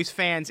Cowboys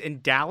fans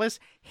in Dallas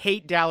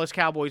hate Dallas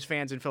Cowboys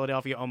fans in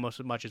Philadelphia almost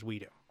as much as we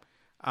do.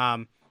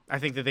 I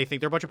think that they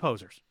think they're a bunch of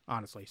posers,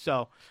 honestly.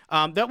 So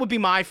that would be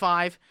my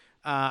 5.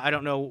 I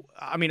don't know.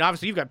 I mean,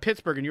 obviously you've got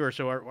Pittsburgh in yours,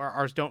 so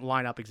ours don't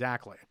line up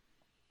exactly.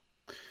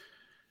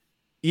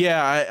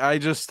 Yeah, I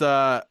just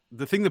the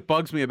thing that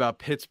bugs me about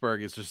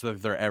Pittsburgh is just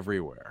that they're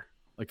everywhere.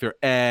 Like they're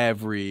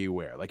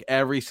everywhere. Like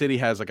every city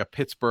has like a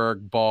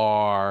Pittsburgh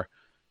bar.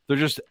 They're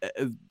just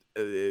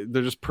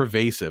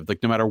pervasive.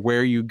 Like no matter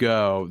where you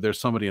go, there's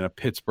somebody in a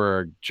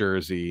Pittsburgh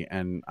jersey,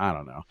 and I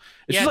don't know.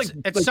 It's just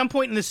at some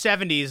point in the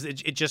 70s,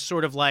 it just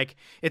sort of like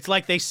it's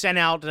like they sent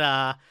out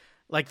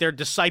like their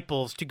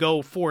disciples to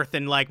go forth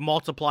and like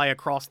multiply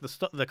across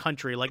the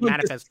country, like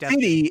manifest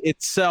destiny. The city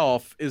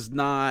itself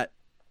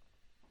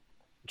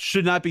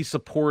should not be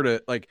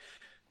supported. Like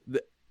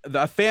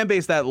the fan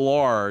base that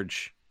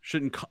large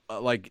shouldn't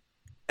like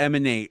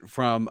emanate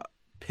from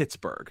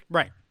Pittsburgh,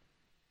 right?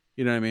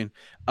 You know what I mean?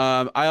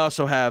 I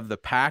also have the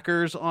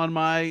Packers on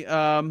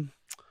my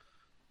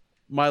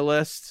my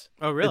list.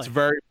 Oh, really? It's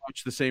very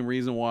much the same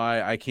reason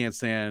why I can't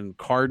stand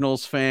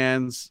Cardinals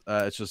fans.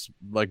 It's just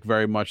like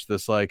very much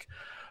this like,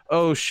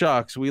 oh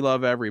shucks, we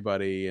love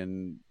everybody,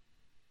 and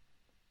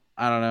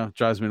I don't know,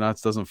 drives me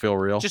nuts. Doesn't feel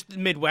real. Just the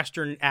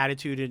Midwestern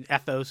attitude and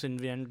ethos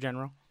in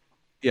general.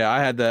 Yeah, I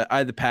had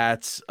the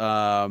Pats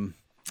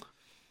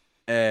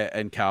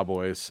and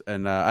Cowboys,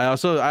 and I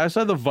also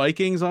had the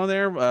Vikings on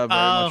there. Very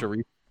much a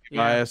recency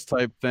bias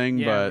type thing.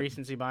 Yeah, but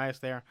recency bias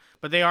there.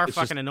 But they are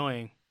fucking just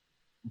annoying.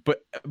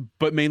 But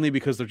mainly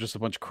because they're just a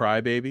bunch of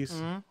crybabies.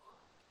 Mm-hmm.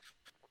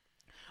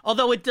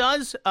 Although it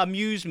does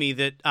amuse me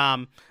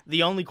that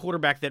the only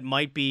quarterback that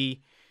might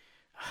be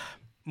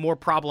more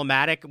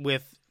problematic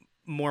with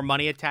more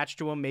money attached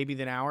to him maybe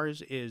than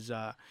ours is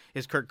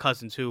Kirk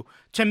Cousins, who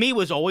to me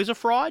was always a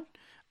fraud.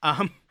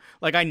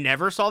 Like I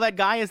never saw that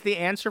guy as the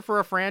answer for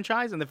a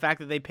franchise, and the fact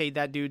that they paid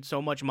that dude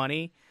so much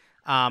money,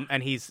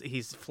 and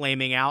he's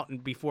flaming out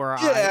and before our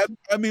eyes.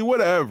 I mean,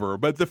 whatever.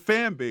 But the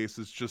fan base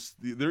is just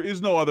there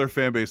is no other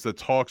fan base that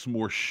talks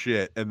more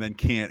shit and then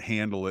can't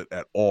handle it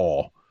at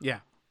all. Yeah,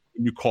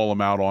 you call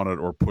them out on it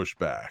or push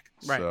back.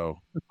 Right. So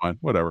fine,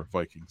 whatever.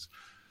 Vikings.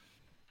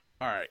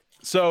 All right.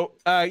 So,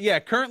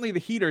 currently the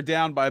Heat are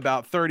down by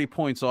about 30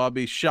 points, so I'll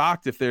be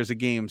shocked if there's a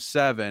game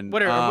 7.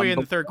 Are we in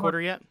the third quarter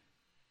yet?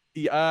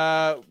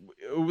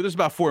 There's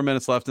about 4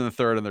 minutes left in the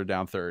third, and they're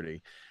down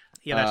 30.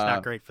 Yeah, that's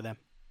not great for them.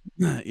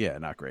 Yeah,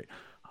 not great.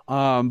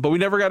 But we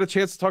never got a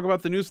chance to talk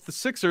about the news with the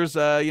Sixers.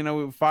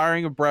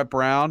 Firing of Brett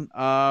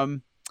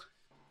Brown,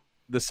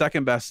 the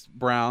second best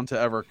Brown to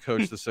ever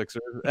coach the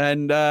Sixers,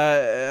 and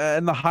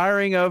the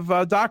hiring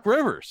of Doc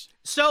Rivers.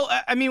 So,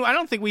 I mean, I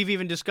don't think we've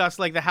even discussed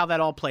like how that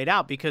all played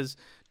out, because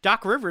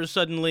Doc Rivers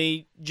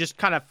suddenly just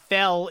kind of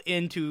fell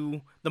into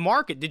the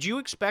market. Did you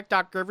expect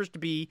Doc Rivers to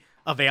be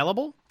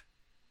available?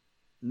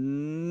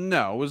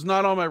 No, it was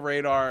not on my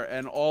radar,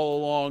 and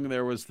all along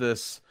there was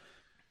this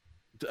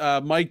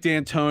Mike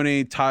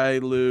D'Antoni, Ty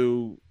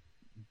Lue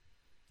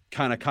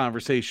kind of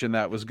conversation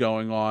that was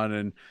going on,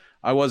 and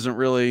I wasn't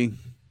really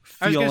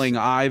feeling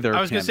either.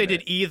 I was going to say,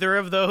 did either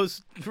of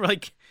those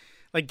like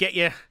get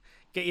you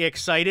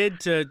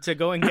excited to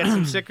go and get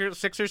some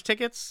Sixers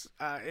tickets?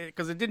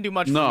 Because it didn't do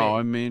much for me. No,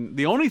 I mean,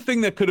 the only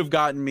thing that could have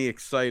gotten me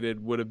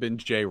excited would have been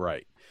Jay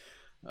Wright.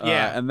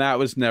 And that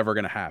was never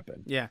going to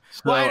happen. Yeah.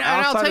 So well, and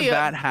outside I'll tell of you,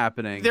 that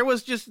happening, there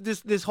was just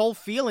this whole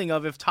feeling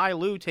of if Ty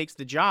Lue takes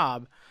the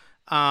job,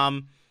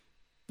 anytime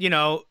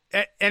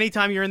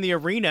you're in the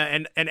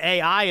arena and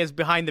AI is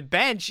behind the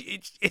bench,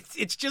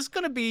 it's just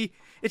gonna be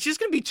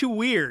too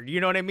weird.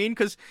 You know what I mean?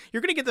 Because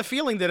you're gonna get the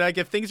feeling that like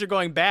if things are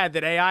going bad,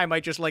 that AI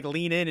might just like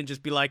lean in and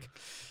just be like,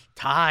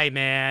 Ty,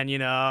 man,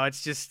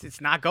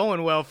 it's not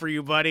going well for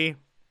you, buddy.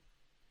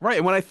 Right.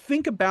 And when I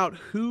think about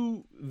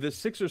who the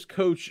Sixers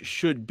coach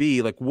should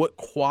be, like what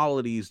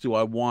qualities do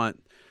I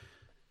want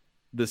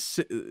the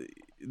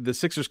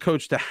Sixers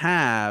coach to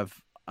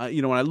have?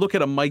 When I look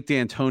at a Mike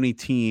D'Antoni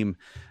team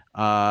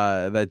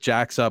that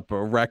jacks up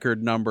a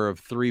record number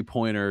of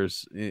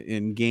 3-pointers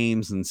in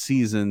games and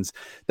seasons,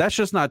 that's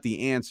just not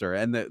the answer.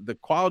 And the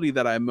quality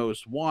that I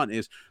most want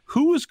is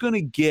who is going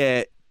to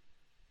get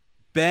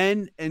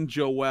Ben and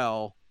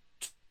Joel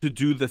to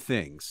do the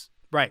things.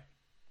 Right.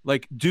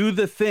 Like do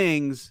the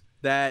things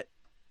that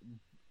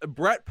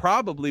Brett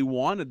probably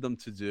wanted them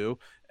to do.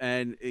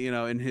 And,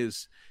 in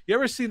his, you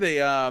ever see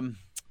the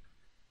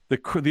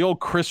old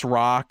Chris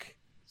Rock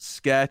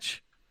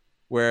sketch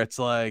where it's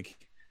like,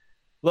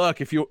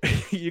 look, if you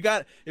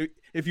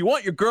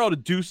want your girl to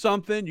do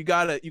something, you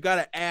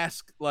gotta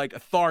ask like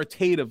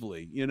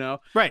authoritatively,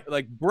 right?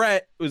 Like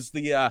Brett was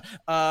the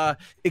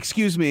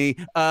excuse me,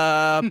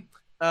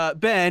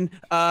 Ben,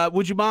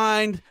 would you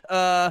mind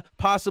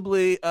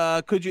possibly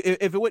could you,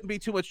 if it wouldn't be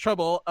too much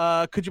trouble,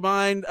 could you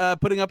mind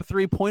putting up a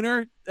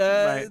 3-pointer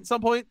right. at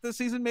some point this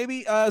season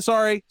maybe?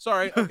 Sorry,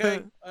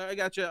 okay, I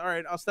got you. All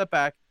right, I'll step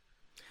back.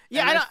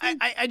 Yeah,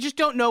 I just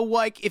don't know,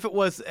 like, if it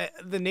was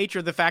the nature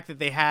of the fact that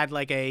they had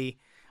like a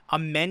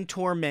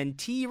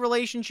mentor-mentee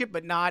relationship,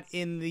 but not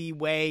in the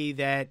way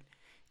that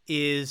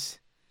is,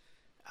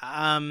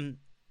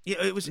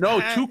 it was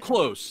too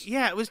close.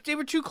 Yeah, they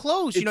were too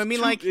close. You know what I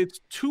mean? Like it's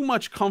too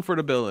much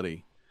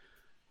comfortability.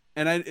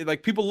 And I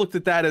like people looked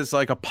at that as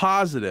like a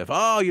positive.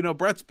 Oh,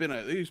 Brett's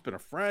he's been a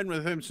friend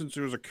with him since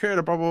he was a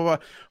kid. Blah blah blah.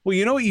 Well,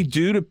 you know what you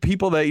do to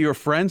people that you're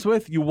friends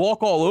with? You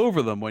walk all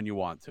over them when you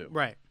want to.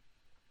 Right.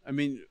 I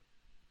mean,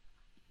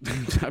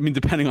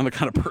 depending on the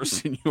kind of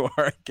person you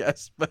are, I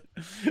guess. But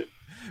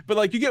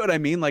like, you get what I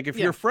mean. Like, if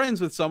you're friends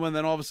with someone,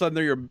 then all of a sudden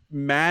they're your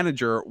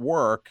manager at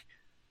work.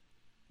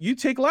 You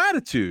take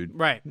latitude,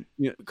 right?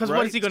 Because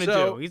what is he going to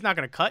do? He's not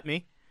going to cut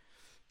me.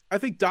 I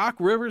think Doc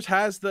Rivers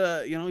has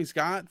he's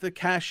got the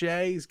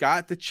cachet, he's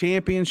got the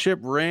championship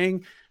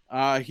ring,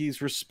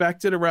 he's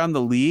respected around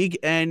the league,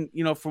 and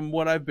from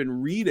what I've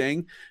been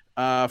reading,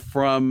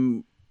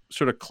 from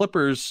sort of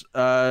Clippers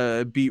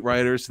beat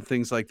writers and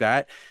things like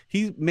that,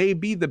 he may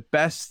be the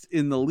best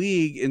in the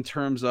league in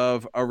terms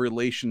of a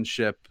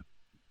relationship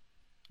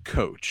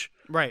coach.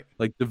 Right.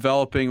 Like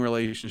developing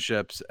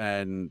relationships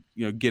and,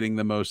 getting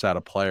the most out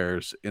of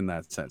players in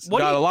that sense.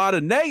 Got a lot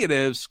of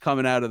negatives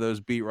coming out of those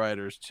beat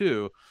writers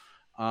too.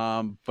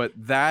 But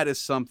that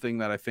is something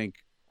that I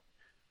think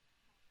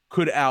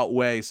could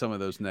outweigh some of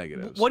those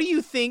negatives. What do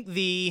you think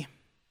the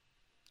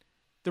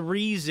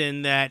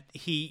reason that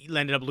he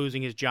ended up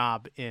losing his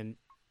job in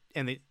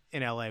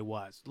LA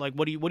was? Like,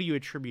 what do you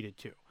attribute it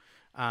to?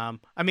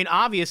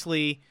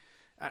 Obviously,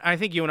 I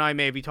think you and I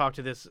maybe talked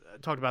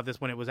about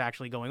this when it was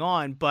actually going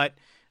on, but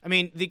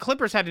the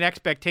Clippers had an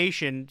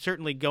expectation,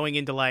 certainly going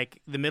into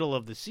like the middle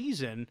of the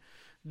season,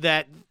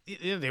 that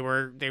they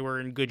were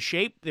in good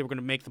shape. They were going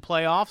to make the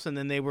playoffs, and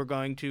then they were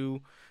going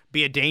to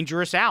be a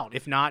dangerous out,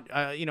 if not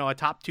a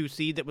top 2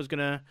 seed that was going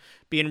to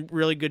be in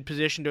really good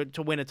position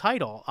to win a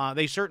title.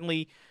 They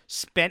certainly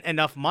spent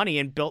enough money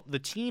and built the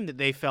team that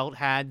they felt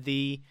had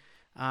the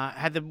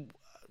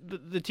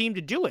team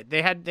to do it.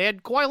 They had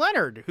Kawhi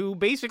Leonard, who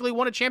basically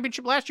won a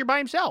championship last year by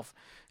himself,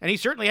 and he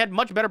certainly had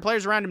much better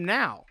players around him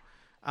now.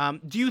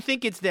 Do you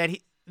think it's that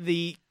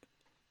the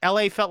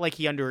LA felt like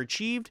he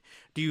underachieved?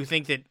 Do you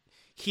think that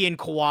he and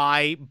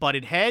Kawhi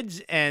butted heads,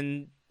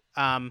 and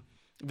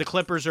the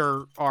Clippers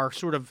are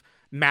sort of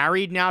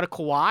married now to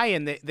Kawhi,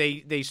 and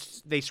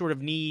they sort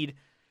of need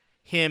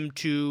him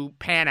to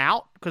pan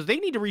out because they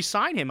need to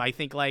re-sign him? I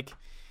think like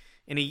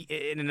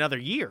in another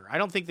year. I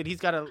don't think that he's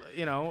got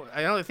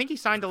I think he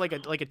signed to like a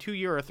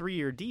 2-year or a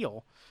 3-year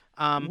deal.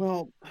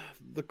 Well,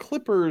 the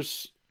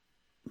Clippers'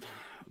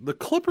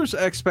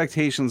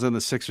 expectations and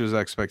the Sixers'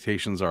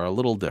 expectations are a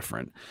little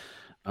different.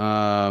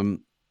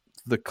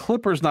 The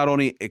Clippers not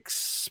only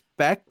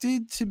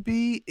expected to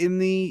be in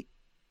the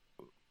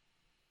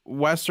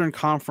Western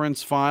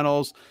Conference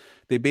Finals,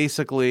 they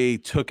basically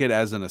took it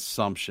as an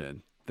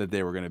assumption that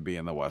they were going to be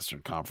in the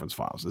Western Conference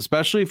Finals,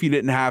 especially if you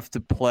didn't have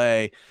to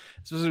play.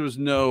 So there was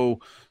no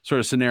sort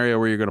of scenario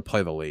where you're going to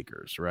play the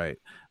Lakers, right?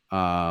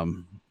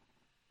 And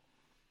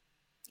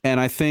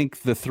I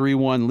think the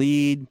 3-1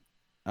 lead,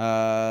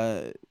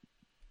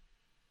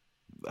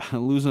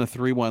 losing a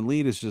 3-1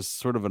 lead is just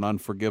sort of an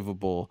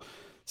unforgivable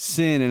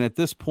sin. And at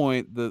this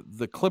point,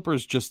 the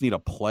Clippers just need a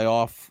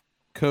playoff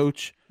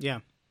coach. Yeah.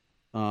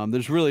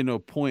 There's really no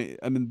point.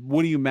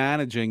 What are you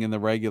managing in the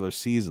regular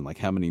season? Like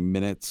how many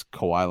minutes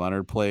Kawhi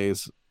Leonard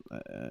plays?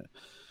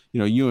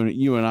 You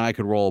and I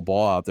could roll a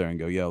ball out there and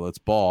go, "Yo, let's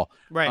ball."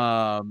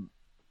 Right.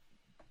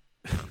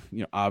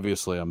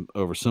 Obviously I'm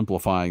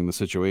oversimplifying the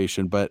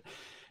situation, but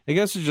I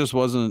guess it just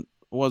wasn't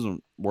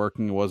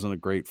working. It wasn't a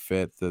great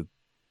fit.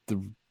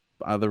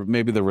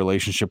 Maybe the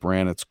relationship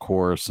ran its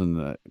course,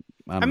 and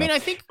I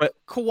think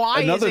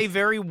Kawhi is a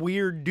very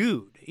weird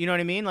dude. You know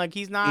what I mean? Like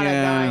he's not a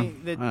guy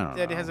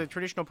that has a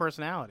traditional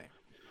personality.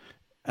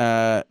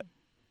 And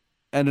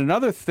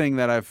another thing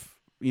that I've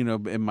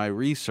in my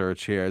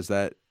research here is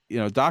that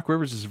Doc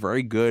Rivers is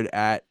very good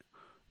at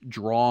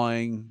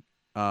drawing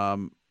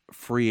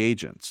free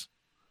agents.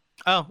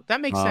 Oh,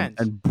 that makes sense.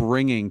 And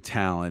bringing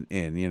talent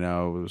in. It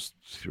was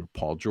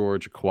Paul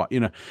George,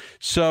 Kawhi.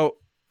 So.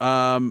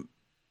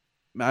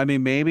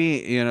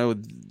 Maybe,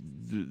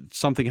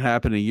 something can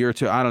happen in a year or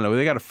two. I don't know.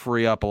 They got to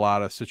free up a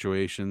lot of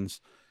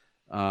situations.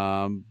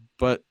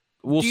 But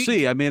we'll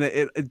see.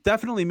 It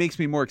definitely makes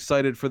me more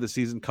excited for the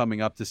season coming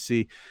up to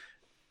see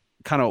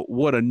kind of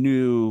what a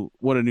new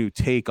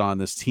take on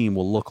this team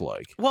will look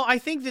like. Well, I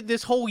think that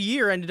this whole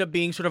year ended up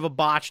being sort of a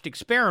botched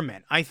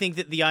experiment. I think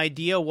that the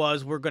idea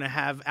was we're going to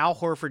have Al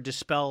Horford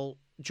dispel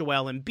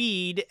Joel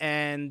Embiid,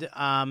 and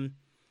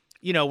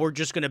we're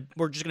just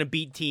gonna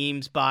beat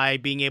teams by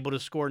being able to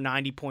score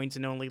 90 points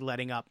and only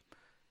letting up,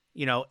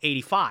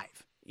 85.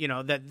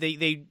 That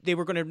they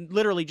were going to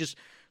literally just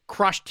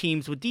crush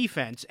teams with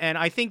defense. And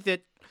I think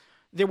that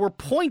there were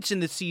points in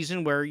the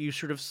season where you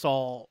sort of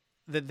saw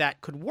that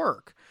could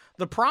work.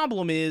 The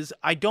problem is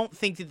I don't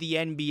think that the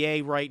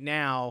NBA right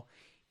now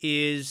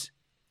is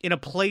in a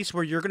place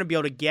where you're going to be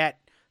able to get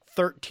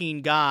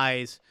 13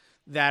 guys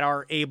that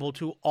are able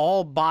to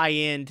all buy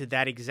into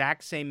that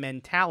exact same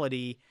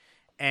mentality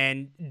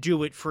and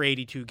do it for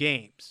 82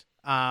 games.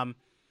 And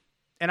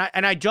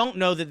I don't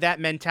know that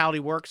mentality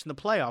works in the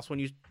playoffs when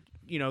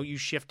you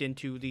shift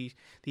into the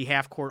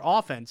half court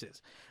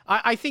offenses.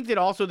 I think that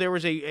also there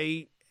was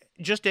an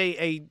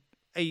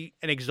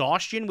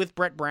exhaustion with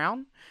Brett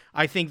Brown.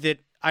 I think that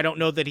I don't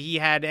know that he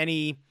had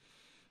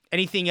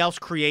anything else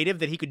creative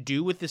that he could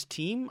do with this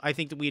team. I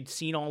think that we had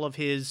seen all of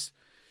his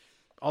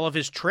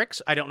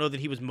tricks. I don't know that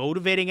he was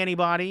motivating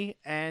anybody.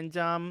 And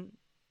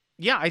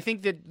I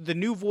think that the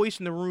new voice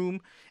in the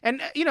room,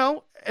 and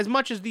as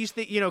much as these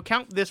things,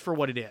 count this for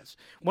what it is.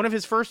 One of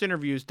his first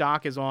interviews,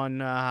 Doc, is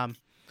on I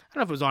don't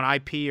know if it was on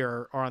IP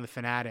or on the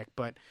Fanatic,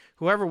 but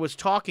whoever was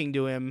talking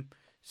to him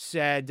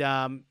said,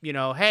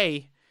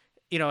 hey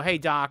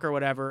Doc or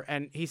whatever,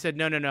 and he said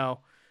no.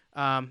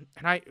 And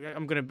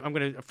I'm gonna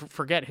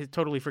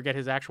totally forget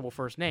his actual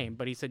first name,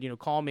 but he said,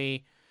 call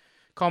me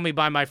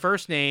by my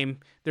first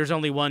name. There's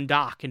only one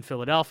Doc in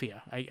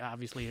Philadelphia. I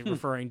obviously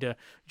referring to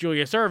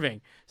Julius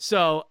Erving.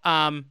 So,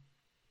 I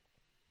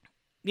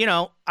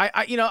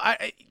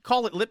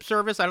call it lip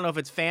service. I don't know if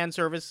it's fan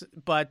service,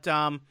 but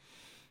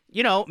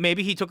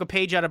maybe he took a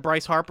page out of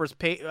Bryce Harper's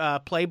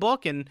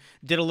playbook and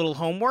did a little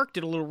homework,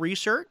 did a little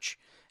research,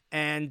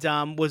 and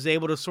was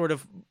able to sort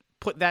of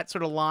put that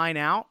sort of line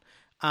out.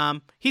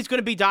 He's going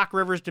to be Doc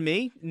Rivers to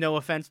me. No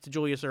offense to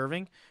Julius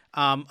Erving.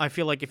 I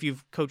feel like if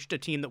you've coached a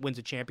team that wins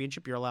a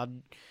championship, you're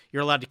allowed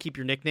to keep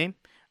your nickname.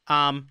 He's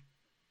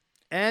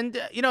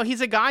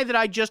a guy that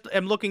I just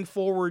am looking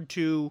forward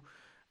to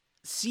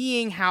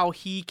seeing how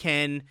he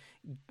can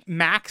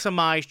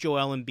maximize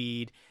Joel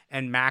Embiid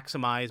and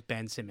maximize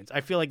Ben Simmons.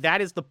 I feel like that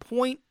is the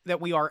point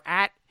that we are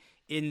at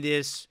in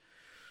this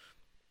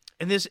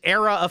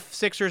era of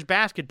Sixers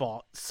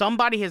basketball.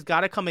 Somebody has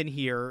got to come in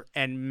here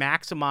and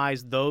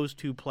maximize those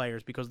two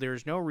players, because there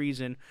is no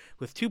reason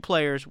with two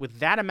players with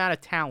that amount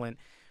of talent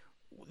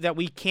that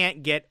we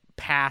can't get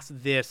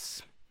past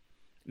this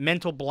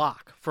mental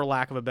block, for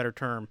lack of a better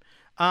term.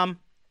 And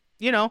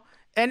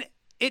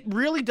it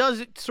really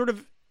does sort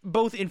of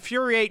both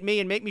infuriate me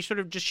and make me sort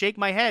of just shake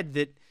my head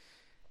that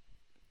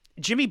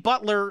Jimmy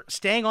Butler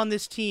staying on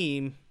this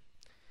team,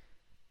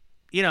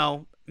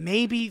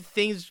 maybe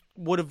things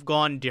would have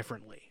gone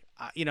differently.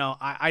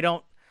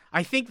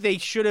 I think they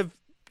should have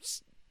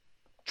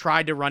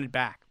tried to run it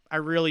back. I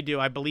really do.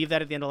 I believe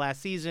that at the end of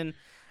last season,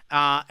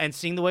 and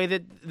seeing the way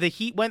that the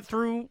Heat went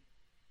through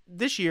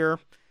this year,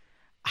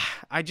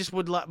 I just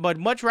would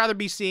much rather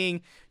be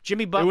seeing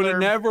Jimmy Butler. It would have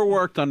never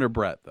worked under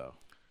Brett, though.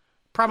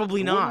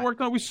 Probably not. Worked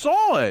on. We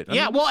saw it.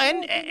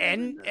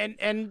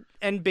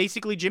 And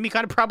basically Jimmy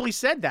kind of probably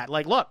said that.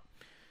 Like, look,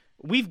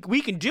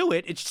 we can do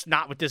it. It's just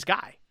not with this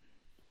guy.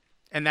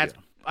 And that's,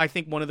 I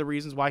think, one of the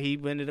reasons why he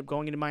ended up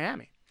going into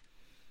Miami.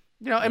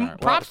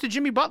 Props to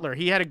Jimmy Butler.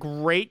 He had a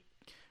great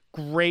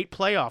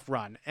playoff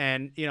run.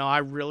 And, I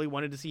really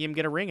wanted to see him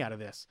get a ring out of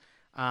this.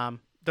 Doesn't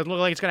look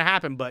like it's going to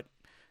happen, but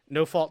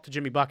no fault to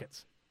Jimmy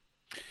Buckets.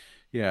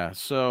 Yeah,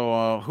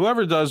 so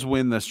whoever does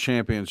win this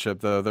championship,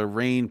 though, the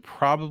reign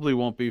probably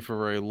won't be for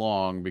very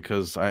long,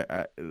 because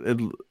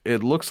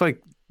it looks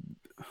like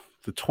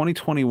the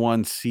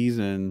 2021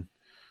 season.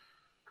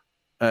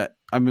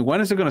 When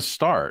is it going to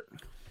start?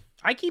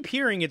 I keep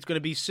hearing it's going to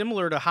be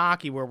similar to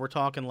hockey, where we're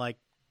talking like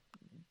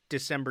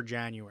December,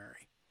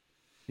 January.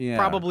 Yeah,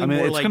 probably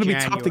more it's like going to be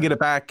January. tough to get it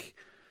back.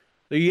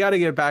 You got to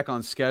get it back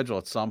on schedule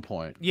at some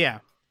point. Yeah,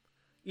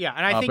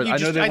 and I think I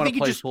know they want to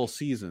play full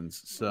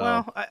seasons. So,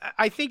 well,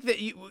 I think that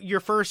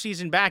your first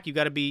season back, you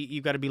got to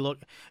be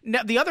looking.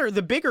 Now,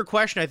 the bigger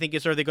question I think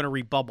is, are they going to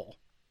rebubble?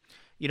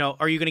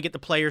 Are you going to get the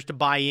players to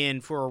buy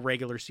in for a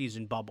regular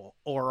season bubble,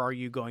 or are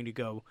you going to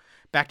go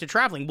back to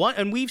traveling?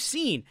 And we've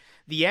seen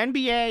the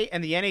NBA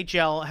and the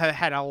NHL have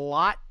had a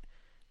lot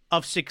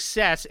of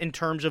success in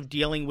terms of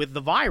dealing with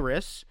the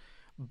virus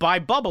by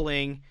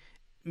bubbling.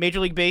 Major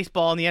League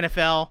Baseball and the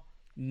NFL,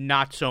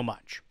 not so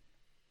much.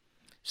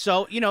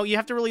 So, you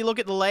have to really look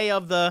at the lay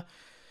of the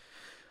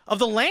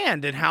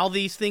land and how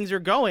these things are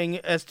going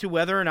as to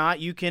whether or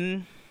not you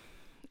can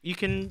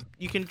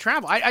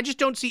travel. I just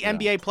don't see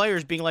NBA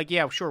players being like,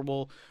 yeah, sure,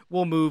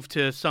 we'll move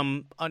to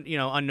some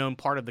unknown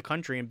part of the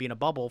country and be in a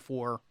bubble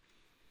for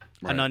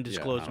an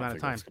undisclosed amount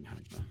of time.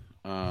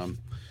 All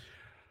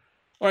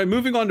right,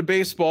 moving on to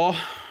baseball.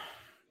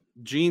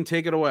 Gene,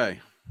 take it away.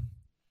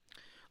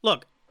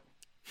 Look,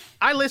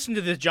 I listened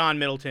to this John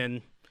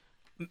Middleton.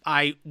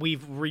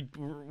 We've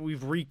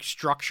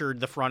restructured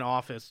the front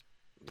office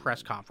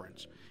press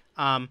conference.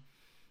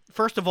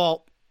 First of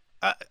all,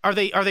 are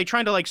they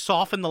trying to like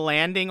soften the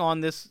landing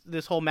on this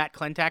whole Matt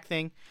Klentak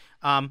thing?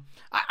 I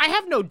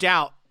have no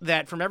doubt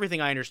that from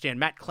everything I understand,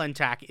 Matt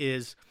Klentak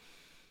is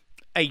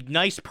a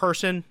nice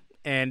person,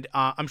 and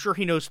I'm sure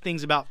he knows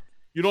things about.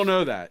 You don't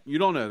know that. You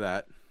don't know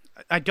that.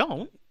 I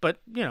don't, but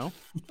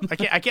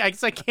I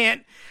guess I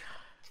can't.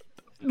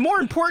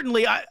 More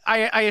importantly,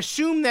 I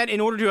assume that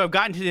in order to have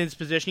gotten to this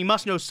position, he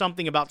must know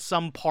something about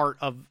some part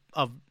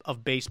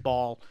of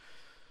baseball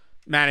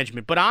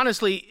management. But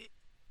honestly,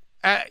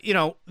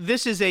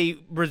 this is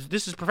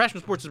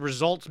professional sports, is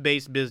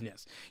results-based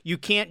business. You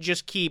can't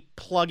just keep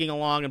plugging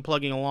along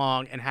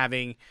and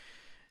having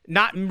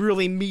not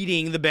really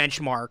meeting the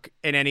benchmark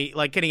in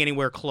getting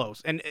anywhere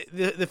close. And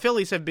the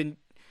Phillies have been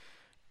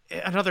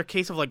another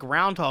case of like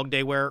Groundhog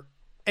Day, where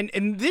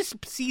and this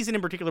season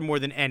in particular more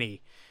than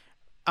any.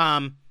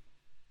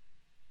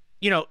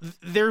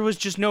 there was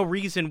just no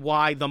reason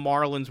why the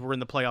Marlins were in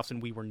the playoffs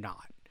and we were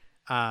not.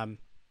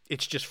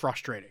 It's just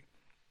frustrating.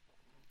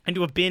 And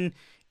to have been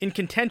in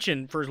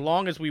contention for as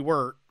long as we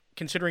were,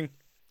 considering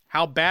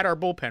how bad our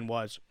bullpen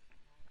was,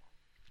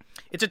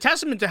 it's a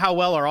testament to how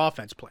well our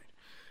offense played.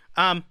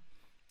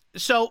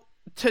 So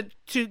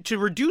to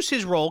reduce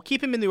his role,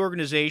 keep him in the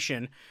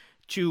organization,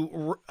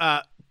 to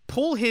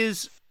pull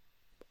his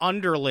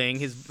underling,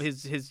 his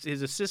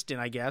assistant,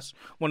 I guess,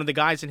 one of the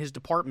guys in his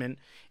department,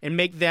 and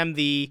make them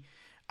the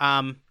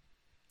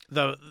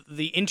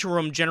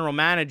interim general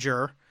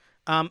manager.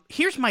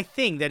 Here's my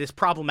thing that is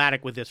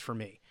problematic with this for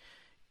me.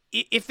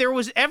 If there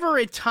was ever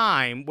a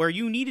time where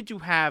you needed to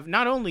have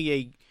not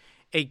only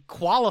a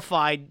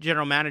qualified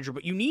general manager,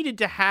 but you needed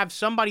to have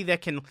somebody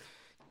that can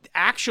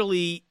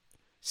actually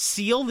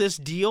seal this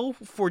deal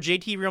for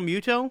JT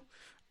Realmuto,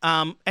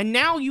 and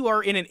now you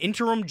are in an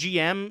interim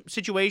GM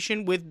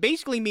situation, with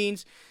basically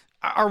means,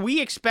 are we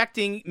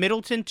expecting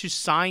Middleton to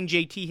sign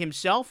JT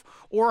himself,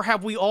 or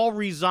have we all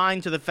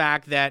resigned to the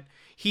fact that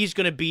he's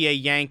going to be a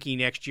Yankee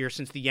next year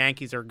since the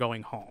Yankees are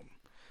going home?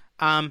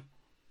 And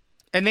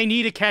they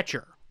need a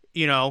catcher,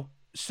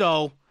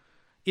 So,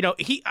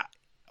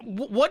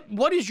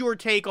 what is your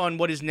take on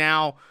what is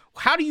now?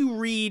 How do you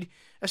read,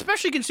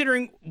 especially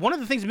considering one of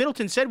the things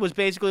Middleton said was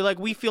basically like,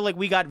 we feel like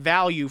we got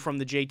value from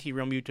the JT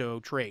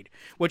Realmuto trade,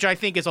 which I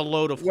think is a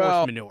load of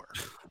horse manure.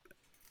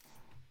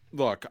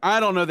 Look, I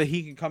don't know that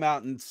he can come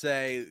out and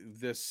say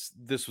this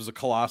was a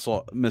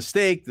colossal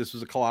mistake, this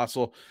was a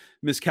colossal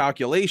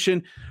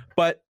miscalculation,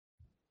 but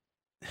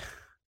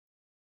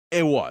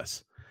it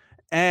was.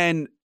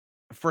 And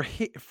for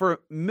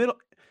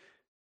Middleton,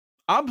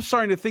 I'm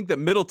starting to think that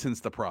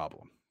Middleton's the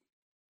problem.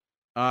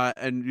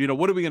 And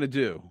what are we going to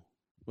do?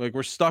 Like,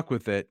 we're stuck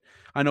with it.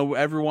 I know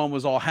everyone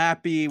was all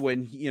happy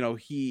when,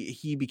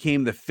 he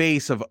became the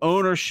face of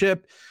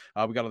ownership.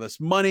 We got all this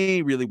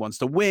money, really wants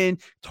to win,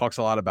 talks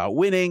a lot about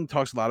winning,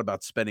 talks a lot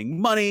about spending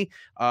money,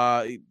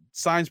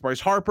 signs Bryce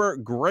Harper.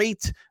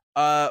 Great.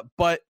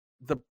 But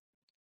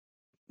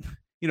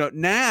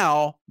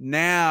now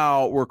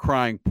we're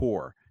crying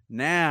poor.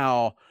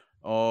 Now,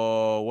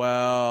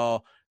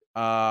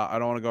 I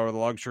don't want to go over the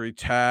luxury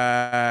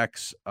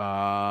tax.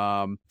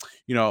 Now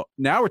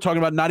we're talking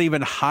about not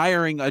even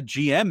hiring a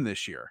GM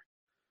this year.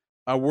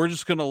 We're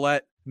just going to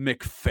let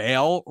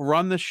McPhail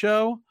run the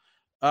show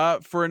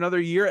for another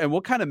year. And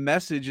what kind of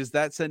message is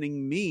that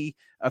sending me,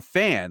 a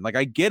fan? Like,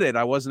 I get it.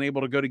 I wasn't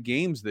able to go to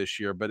games this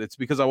year, but it's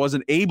because I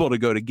wasn't able to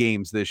go to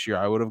games this year.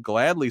 I would have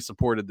gladly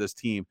supported this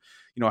team,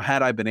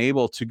 had I been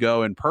able to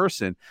go in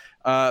person.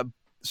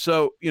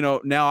 So,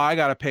 now I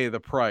got to pay the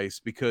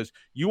price because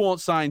you won't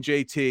sign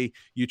JT.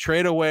 You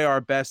trade away our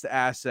best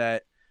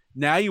asset.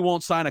 Now you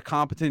won't sign a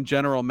competent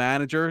general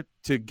manager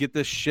to get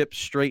this ship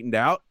straightened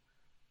out.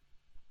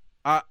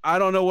 I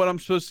don't know what I'm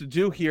supposed to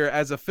do here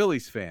as a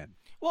Phillies fan.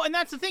 Well, and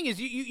that's the thing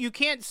is you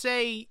can't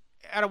say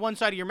out of one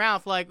side of your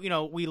mouth, like,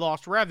 we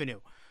lost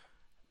revenue.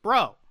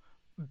 Bro,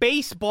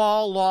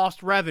 baseball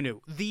lost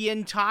revenue. The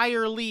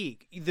entire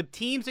league. The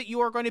teams that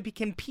you are going to be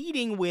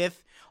competing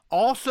with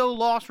also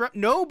lost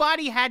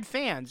nobody had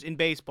fans in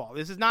baseball.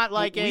 This is not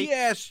like we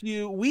asked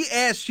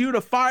you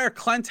to fire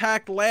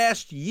Klentak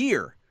last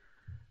year.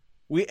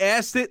 We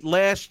asked it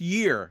last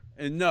year,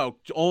 and no,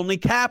 only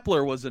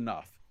Kapler was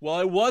enough. Well,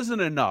 it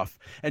wasn't enough.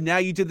 And now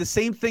you did the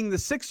same thing the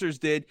Sixers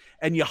did,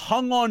 and you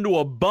hung on to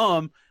a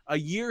bum a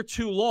year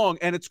too long,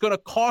 and it's going to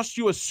cost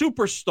you a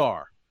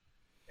superstar.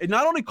 It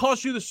not only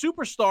costs you the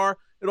superstar,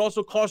 it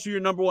also costs you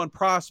your number one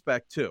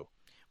prospect too.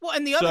 Well,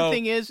 and the other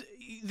thing is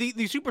the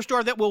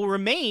superstar that will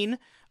remain,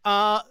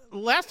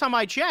 last time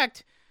I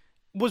checked,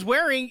 was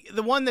wearing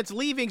the one that's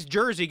leaving's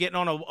jersey, getting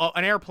on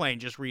an airplane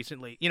just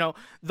recently.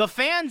 The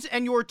fans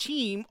and your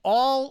team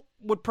all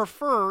would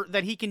prefer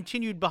that he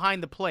continued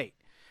behind the plate.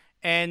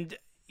 And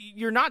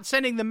you're not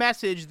sending the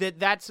message that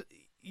that's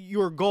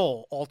your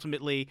goal,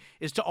 ultimately,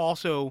 is to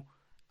also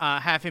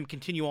have him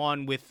continue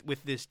on with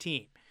this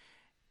team.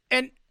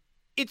 And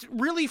it's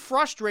really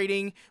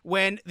frustrating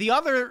when the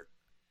other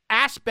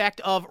aspect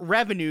of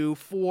revenue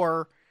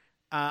for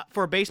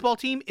a baseball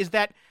team is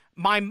that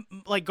my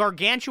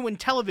gargantuan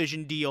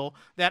television deal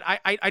that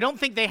I don't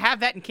think they have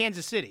that in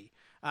Kansas City.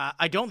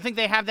 I don't think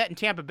they have that in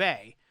Tampa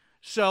Bay.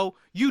 So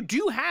you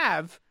do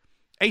have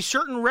a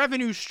certain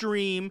revenue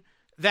stream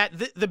that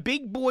the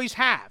big boys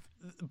have.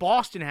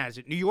 Boston has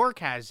it. New York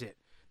has it.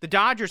 The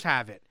Dodgers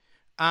have it.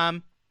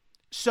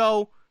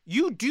 So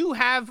you do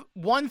have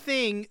one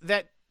thing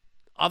that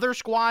other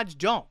squads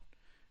don't.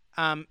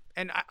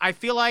 And I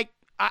feel like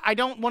I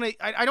don't want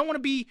to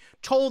be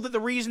told that the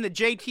reason that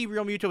JT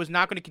Realmuto is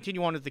not going to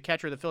continue on as the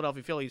catcher of the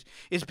Philadelphia Phillies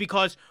is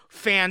because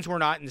fans were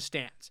not in the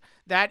stands.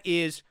 That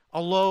is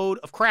a load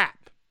of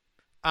crap.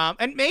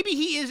 And maybe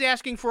he is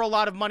asking for a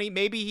lot of money.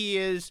 Maybe he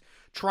is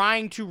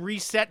trying to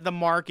reset the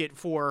market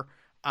for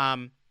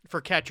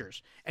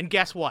catchers. And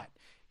guess what?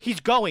 He's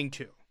going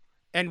to.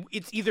 And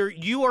it's either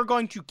you are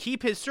going to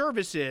keep his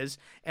services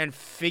and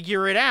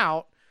figure it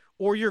out,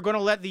 or you're going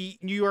to let the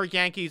New York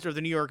Yankees or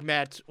the New York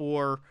Mets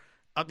or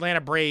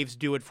Atlanta Braves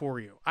do it for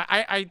you.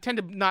 I tend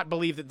to not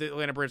believe that the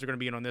Atlanta Braves are going to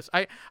be in on this.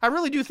 I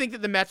really do think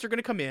that the Mets are going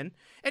to come in.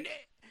 And,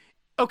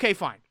 okay,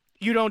 fine.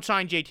 You don't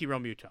sign JT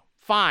Realmuto.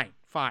 Fine.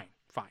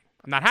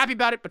 I'm not happy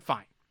about it, but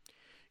fine.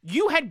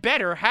 You had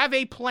better have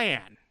a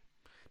plan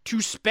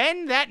to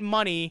spend that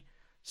money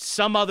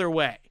some other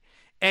way.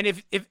 And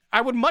if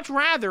I would much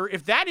rather,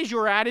 if that is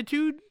your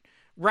attitude,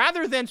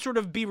 rather than sort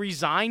of be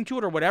resigned to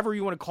it or whatever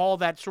you want to call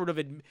that sort of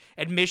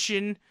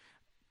admission,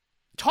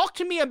 talk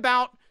to me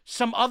about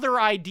some other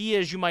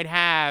ideas you might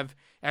have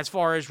as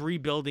far as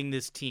rebuilding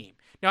this team.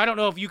 Now, I don't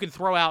know if you can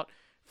throw out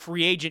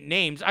free agent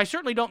names. I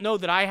certainly don't know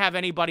that I have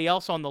anybody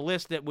else on the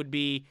list that would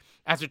be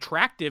as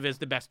attractive as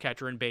the best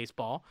catcher in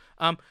baseball.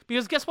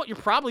 Because guess what? You're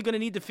probably going to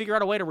need to figure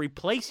out a way to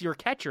replace your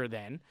catcher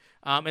then,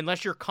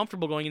 unless you're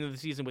comfortable going into the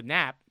season with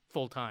Knapp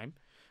full time.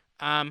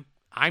 I'm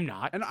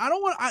not. And I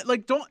don't want,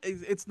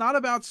 it's not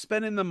about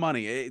spending the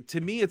money.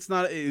 To me, it's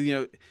not,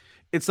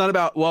 it's not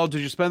about, well,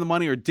 did you spend the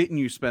money or didn't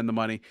you spend the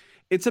money?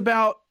 It's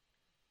about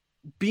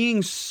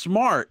being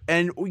smart,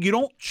 and you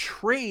don't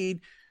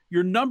trade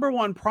your number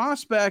one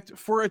prospect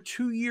for a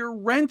 2-year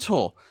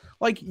rental.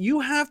 Like, you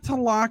have to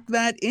lock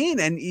that in,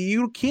 and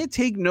you can't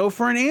take no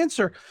for an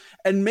answer.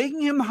 And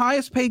making him the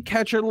highest paid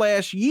catcher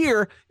last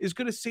year is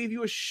going to save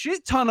you a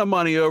shit ton of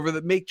money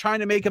over trying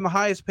to make him the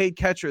highest paid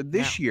catcher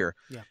this year.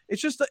 Yeah.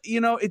 It's just,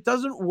 it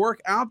doesn't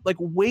work out. Like,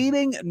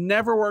 waiting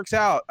never works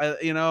out,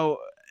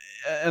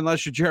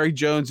 unless you're Jerry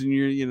Jones and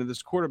you're,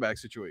 this quarterback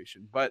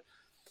situation. But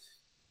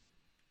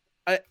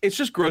it's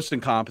just gross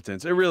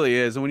incompetence. It really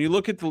is. And when you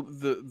look at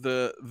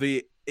the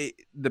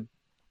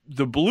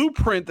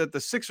blueprint that the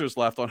Sixers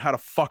left on how to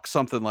fuck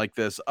something like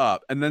this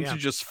up, and then to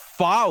just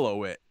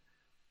follow it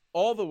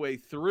all the way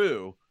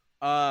through,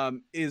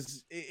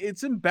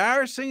 it's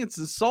embarrassing. It's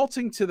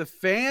insulting to the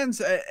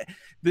fans.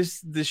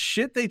 This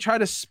shit they try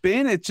to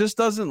spin, it just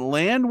doesn't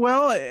land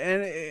well.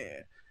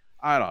 And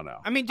I don't know.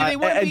 I mean, do they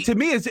want to be... to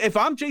me, if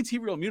I'm JT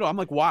Realmuto, I'm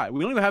like, why?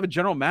 We don't even have a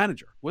general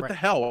manager. What the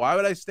hell? Why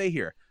would I stay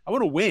here? I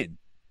want to win.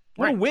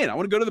 I want to win. I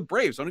want to go to the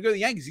Braves. I want to go to the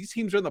Yankees. These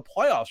teams are in the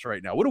playoffs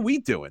right now. What are we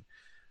doing?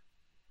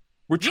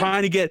 We're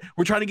trying to get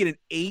an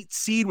 8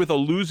 seed with a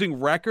losing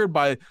record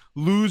by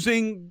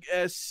losing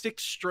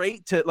 6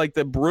 straight to, like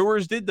the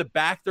Brewers did, to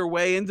back their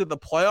way into the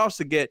playoffs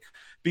to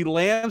be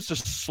lambs to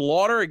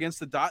slaughter against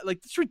the Dodgers. Like,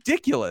 it's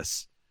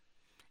ridiculous.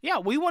 Yeah,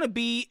 we want to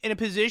be in a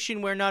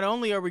position where not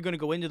only are we going to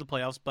go into the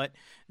playoffs, but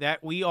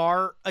that we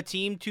are a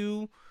team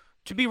to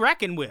be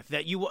reckoned with.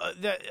 That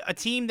a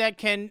team that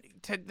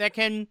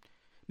can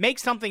make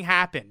something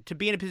happen, to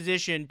be in a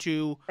position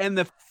to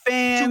the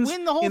fans to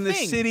win the whole in the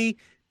thing. City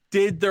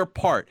did their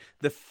part.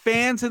 The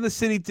fans in the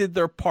city did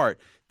their part.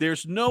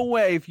 There's no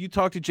way, if you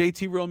talk to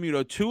JT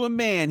Realmuto to a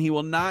man, he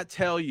will not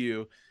tell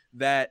you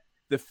that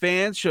the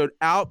fans showed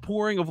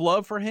outpouring of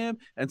love for him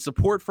and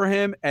support for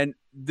him, and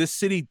this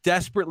city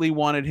desperately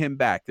wanted him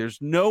back. There's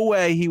no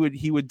way he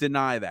would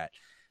deny that.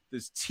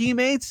 His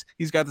teammates,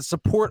 he's got the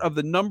support of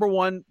the number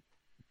one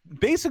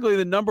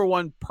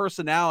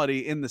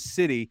personality in the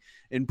city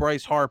in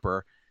Bryce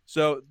Harper.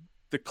 So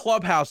the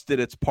clubhouse did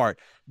its part.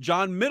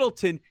 John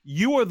Middleton,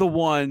 you are the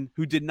one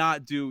who did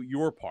not do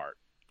your part.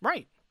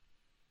 Right.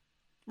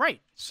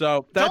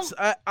 So that's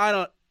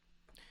I'm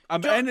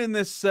ending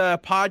this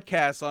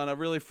podcast on a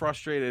really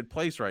frustrated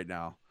place right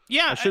now.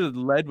 Yeah. I should have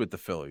led with the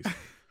Phillies.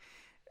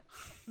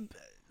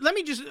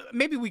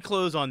 Maybe we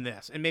close on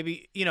this, and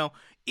maybe, I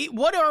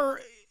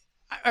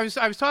was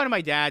talking to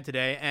my dad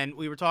today, and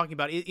we were talking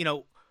about,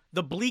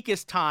 the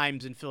bleakest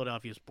times in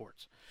Philadelphia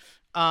sports.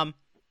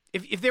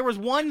 If there was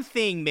one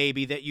thing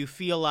maybe that you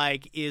feel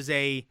like is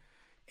a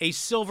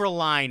silver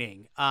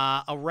lining,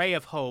 a ray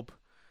of hope,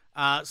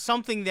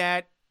 something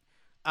that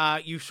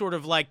you sort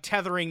of like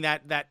tethering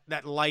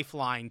that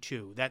lifeline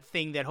to, that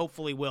thing that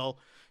hopefully will,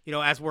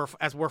 as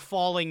we're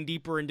falling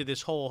deeper into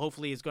this hole,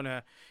 hopefully is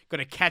gonna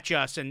catch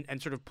us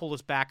and sort of pull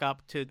us back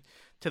up to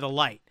the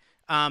light.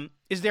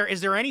 Is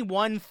there any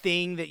one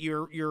thing that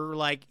you're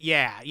like,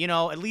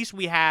 at least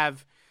we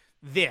have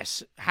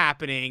this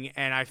happening,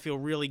 and I feel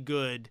really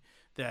good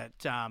that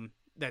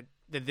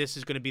this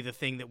is going to be the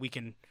thing that we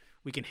can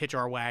hitch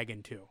our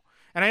wagon to.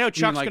 And I know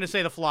Chuck's going to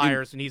say the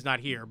Flyers, and he's not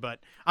here, but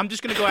I'm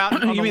just going to go out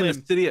on you mean limb.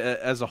 The city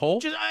as a whole?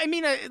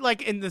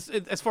 Like in this,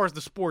 as far as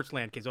the sports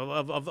landscape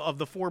of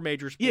the 4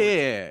 major sports.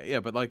 Yeah.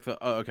 But like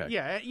okay.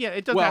 Yeah.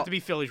 It doesn't have to be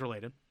Phillies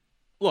related.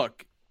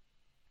 Look,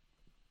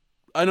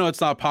 I know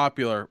it's not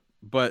popular,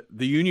 but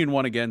the Union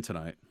won again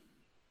tonight.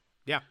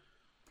 Yeah.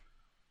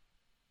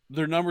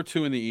 They're number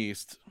 2 in the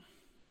East.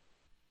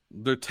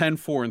 They're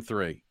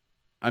 10-4-3.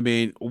 I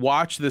mean,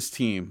 watch this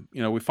team.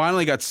 We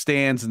finally got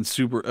stands in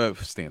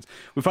stands.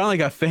 We finally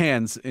got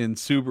fans in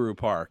Subaru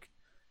Park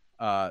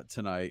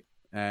tonight,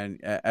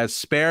 and as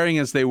sparing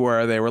as they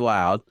were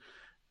loud.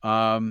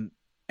 And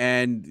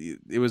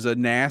it was a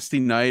nasty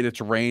night.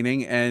 It's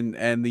raining,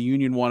 and the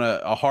Union won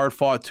a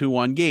hard-fought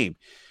 2-1 game.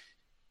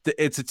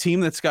 It's a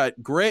team that's got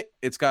grit.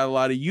 It's got a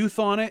lot of youth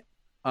on it.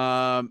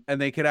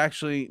 And they could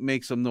actually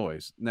make some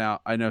noise. Now,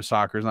 I know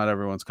soccer is not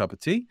everyone's cup of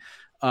tea,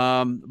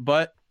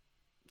 but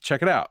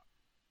check it out.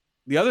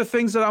 the other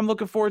things that I'm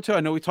looking forward to,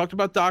 I know we talked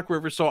about Doc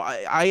Rivers, so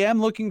I am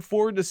looking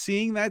forward to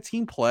seeing that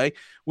team play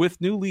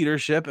with new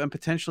leadership and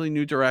potentially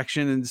new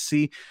direction, and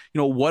see,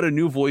 what a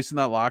new voice in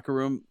that locker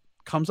room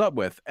comes up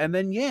with. And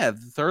then,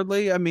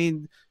 thirdly, I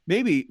mean,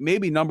 maybe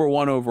number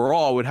one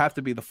overall would have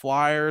to be the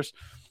Flyers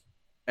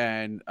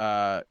and,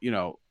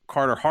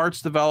 Carter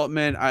Hart's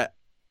development.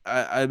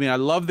 I mean, I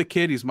love the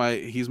kid. He's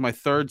my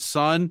third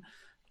son.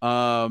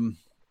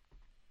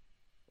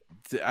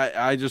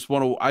 I just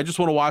want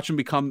to watch him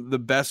become the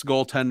best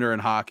goaltender in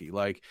hockey.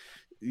 Like,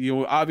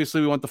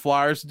 obviously we want the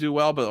Flyers to do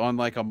well, but on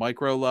like a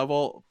micro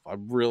level, I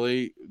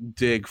really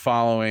dig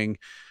following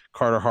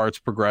Carter Hart's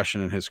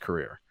progression in his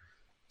career.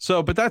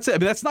 So, but that's it. I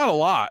mean, that's not a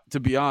lot, to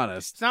be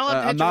honest. It's not a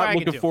lot I'm not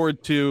looking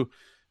forward to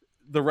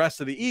the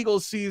rest of the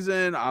Eagles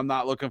season. I'm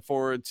not looking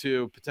forward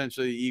to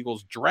potentially the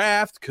Eagles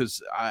draft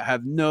because I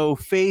have no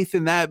faith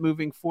in that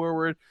moving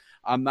forward.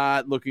 I'm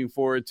not looking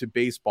forward to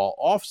baseball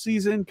off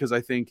season because I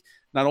think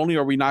not only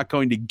are we not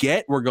going to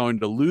get, we're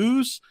going to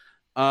lose.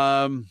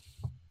 I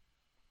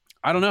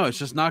don't know. It's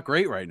just not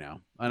great right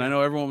now. And I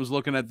know everyone was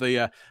looking at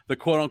the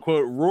quote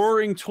unquote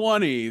roaring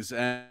 20s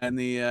and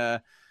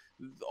the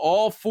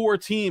all four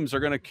teams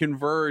are going to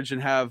converge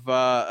and have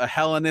a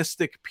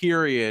Hellenistic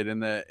period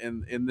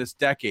in this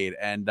decade.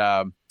 And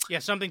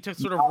something to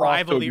sort of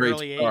rival the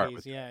early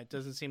 80s. Yeah, it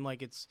doesn't seem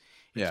like it's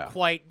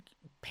quite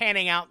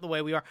panning out the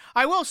way we are.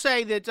 I will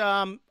say that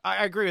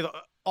I agree with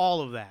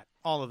all of that.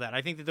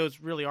 I think that those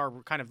really are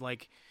kind of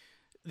like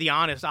the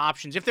honest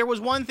options. If there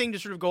was one thing to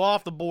sort of go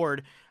off the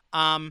board,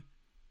 I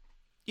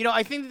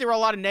think that there were a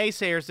lot of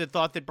naysayers that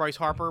thought that Bryce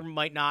Harper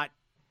might not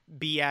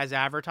be as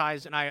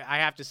advertised. And I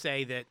have to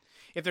say that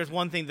if there's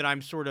one thing that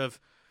I'm sort of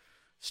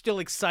still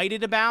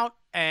excited about,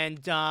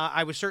 and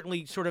I was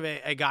certainly sort of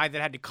a guy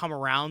that had to come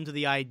around to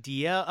the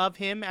idea of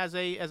him as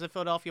a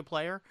Philadelphia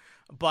player.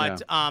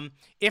 But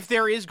if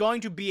there is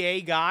going to be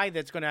a guy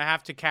that's going to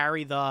have to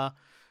carry the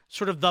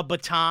sort of the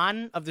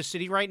baton of the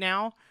city right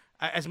now,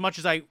 as much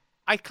as I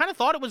kind of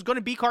thought it was going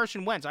to be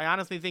Carson Wentz. I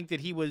honestly think that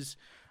he was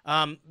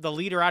the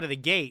leader out of the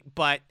gate.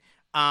 But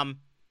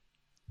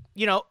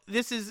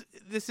this is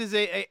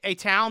a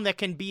town that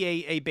can be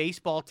a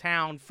baseball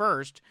town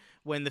first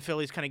when the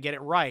Phillies kind of get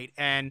it right.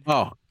 And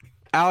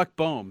Alec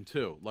Boehm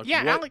too. Like,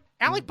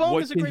 Alec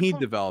Boehm is a great. What can he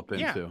develop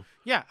into?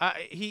 Yeah.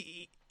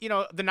 He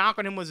the knock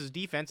on him was his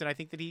defense, and I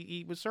think that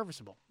he was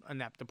serviceable in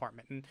that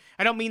department. And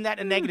I don't mean that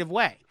in a negative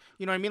way.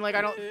 You know what I mean? Like,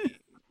 I don't.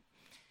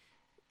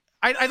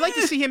 I'd like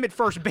to see him at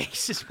first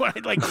base is what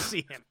I'd like to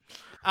see him.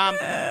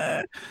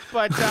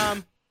 But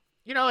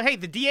hey,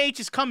 the DH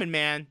is coming,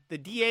 man. The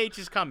DH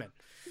is coming.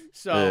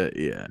 So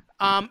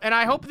and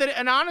I hope that,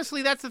 and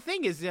honestly, that's the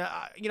thing is,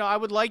 I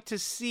would like to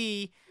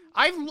see.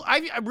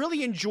 I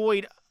really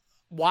enjoyed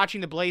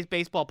watching the Blaze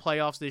baseball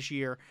playoffs this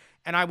year,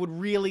 and I would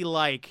really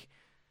like.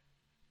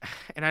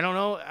 And I don't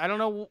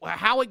know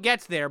how it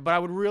gets there, but I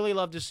would really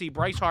love to see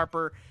Bryce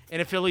Harper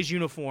in a Phillies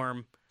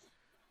uniform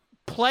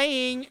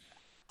playing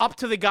up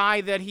to the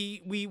guy that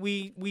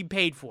we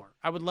paid for.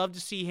 I would love to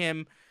see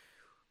him.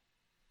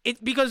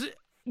 Because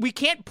we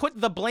can't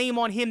put the blame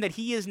on him that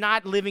he is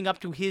not living up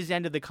to his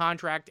end of the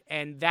contract,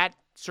 and that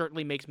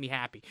certainly makes me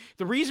happy.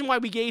 The reason why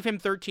we gave him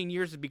 13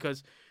 years is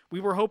because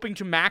we were hoping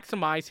to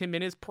maximize him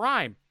in his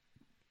prime.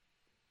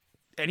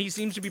 And he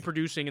seems to be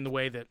producing in the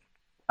way that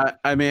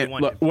I mean,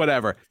 look,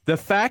 whatever. The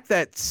fact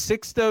that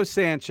Sixto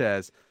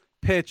Sanchez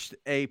pitched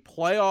a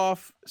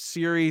playoff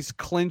series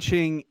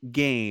clinching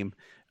game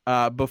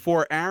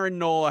before Aaron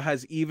Nola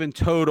has even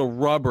towed a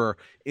rubber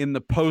in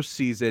the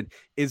postseason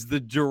is the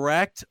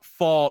direct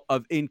fault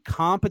of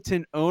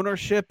incompetent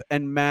ownership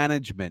and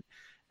management.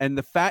 And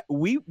the fact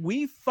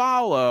we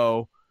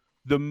follow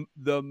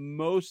the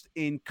most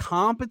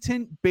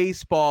incompetent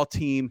baseball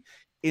team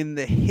in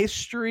the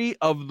history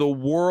of the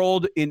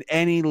world in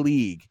any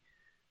league.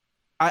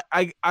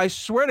 I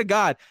swear to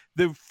God,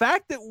 the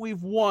fact that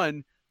we've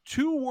won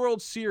 2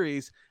 World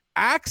Series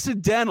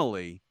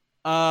accidentally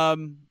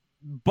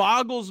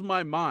boggles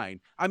my mind.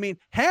 I mean,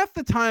 half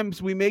the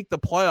times we make the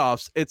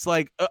playoffs, it's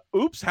like,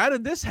 oops, how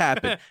did this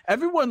happen?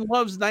 Everyone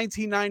loves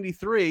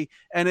 1993,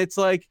 and it's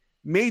like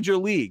Major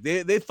League.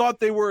 They thought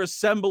they were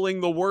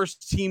assembling the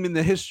worst team in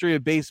the history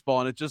of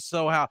baseball, and it just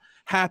so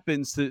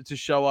happens to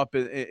show up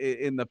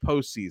in the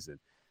postseason.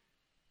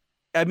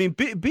 I mean,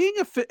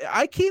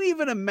 I can't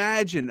even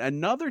imagine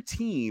another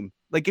team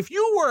like if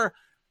you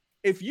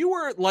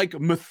were like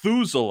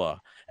Methuselah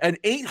and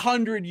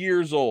 800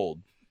 years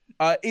old.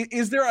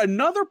 Is there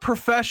another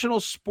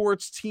professional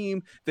sports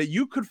team that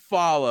you could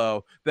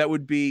follow that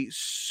would be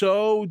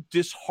so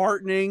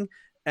disheartening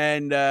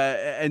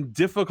and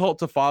difficult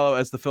to follow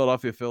as the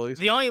Philadelphia Phillies?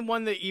 The only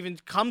one that even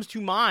comes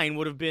to mind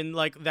would have been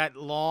like that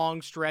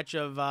long stretch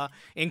of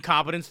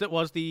incompetence that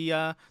was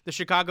the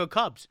Chicago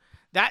Cubs.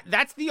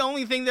 That's the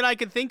only thing that I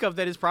could think of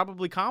that is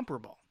probably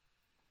comparable.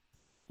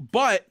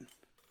 But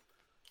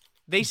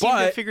they seem to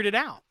have figured it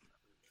out.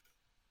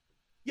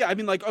 Yeah, I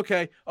mean, like,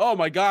 okay, oh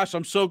my gosh,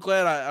 I'm so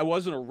glad I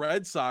wasn't a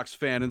Red Sox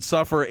fan and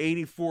suffer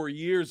 84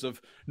 years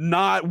of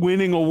not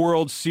winning a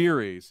World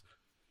Series.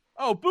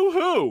 Oh,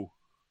 boo-hoo.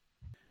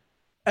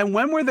 And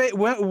when were they?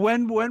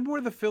 When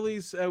were the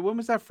Phillies? When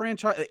was that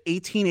franchise?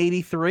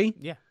 1883.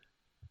 Yeah.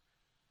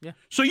 Yeah.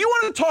 So you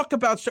want to talk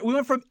about? We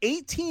went from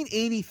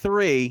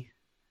 1883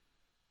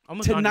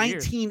 almost to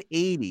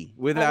 1980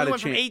 without we a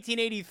went chance. from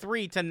 1883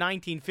 to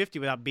 1950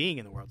 without being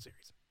in the World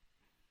Series.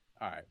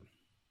 All right.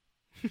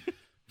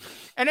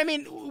 And I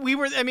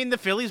mean, the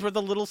Phillies were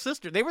the little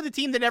sister. They were the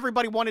team that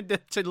everybody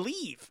wanted to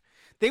leave.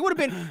 They would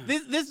have been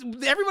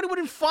everybody would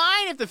have been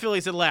fine if the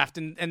Phillies had left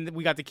and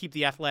we got to keep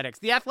the Athletics.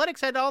 The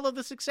Athletics had all of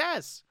the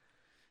success.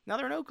 Now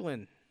they're in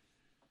Oakland.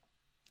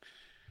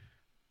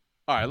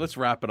 All right, let's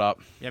wrap it up.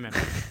 Yeah, man.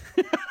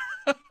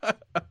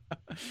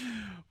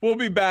 We'll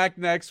be back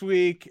next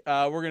week.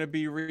 We're going to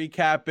be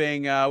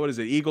recapping, what is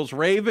it,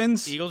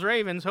 Eagles-Ravens?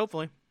 Eagles-Ravens,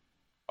 hopefully.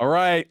 All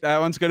right, that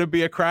one's going to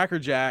be a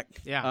crackerjack.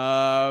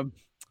 Yeah.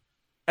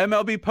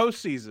 MLB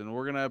postseason.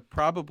 We're going to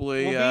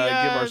probably give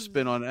our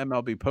spin on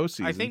MLB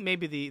postseason. I think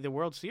maybe the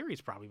World Series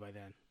probably by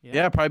then.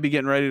 Yeah, probably be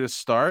getting ready to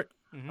start.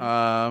 Mm-hmm.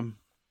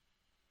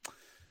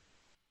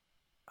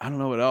 I don't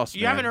know what else. Do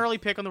you have an early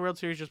pick on the World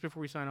Series just before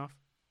we sign off?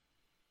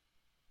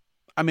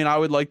 I mean, I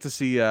would like to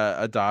see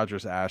a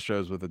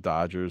Dodgers-Astros with a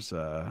Dodgers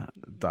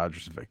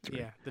victory.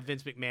 Yeah, the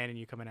Vince McMahon and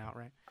you coming out,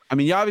 right? I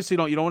mean, you obviously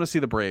don't want to see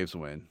the Braves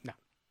win. No.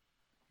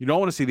 You don't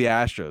want to see the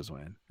Astros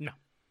win. No.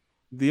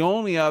 The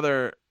only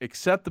other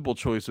acceptable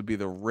choice would be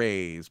the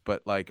Rays,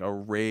 but like a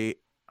Rays,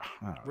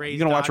 you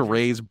gonna watch a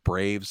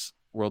Rays-Braves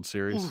World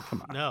Series? Oof,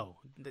 come on. No,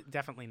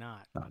 definitely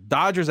not. No.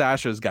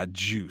 Dodgers-Astros got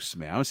juice,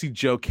 man. I want to see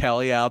Joe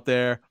Kelly out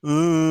there.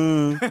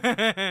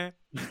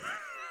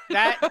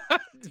 That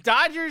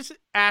Dodgers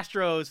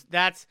Astros,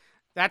 that's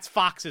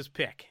Fox's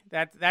pick.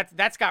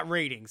 That's got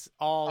ratings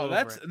all over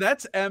it.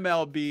 That's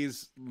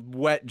MLB's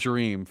wet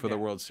dream for the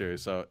World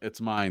Series, so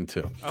it's mine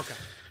too. Okay.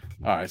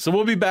 All right, so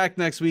we'll be back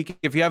next week.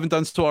 If you haven't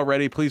done so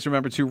already, please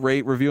remember to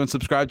rate, review, and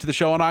subscribe to the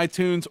show on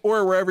iTunes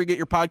or wherever you get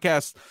your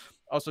podcasts.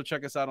 Also,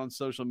 check us out on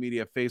social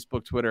media,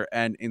 Facebook, Twitter,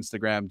 and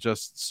Instagram.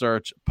 Just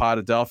search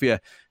Podadelphia.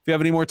 If you have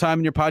any more time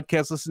in your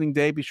podcast listening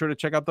day, be sure to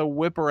check out the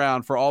Whip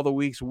Around for all the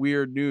week's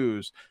weird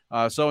news.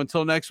 So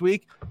until next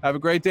week, have a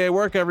great day at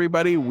work,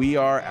 everybody. We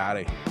are out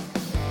of here.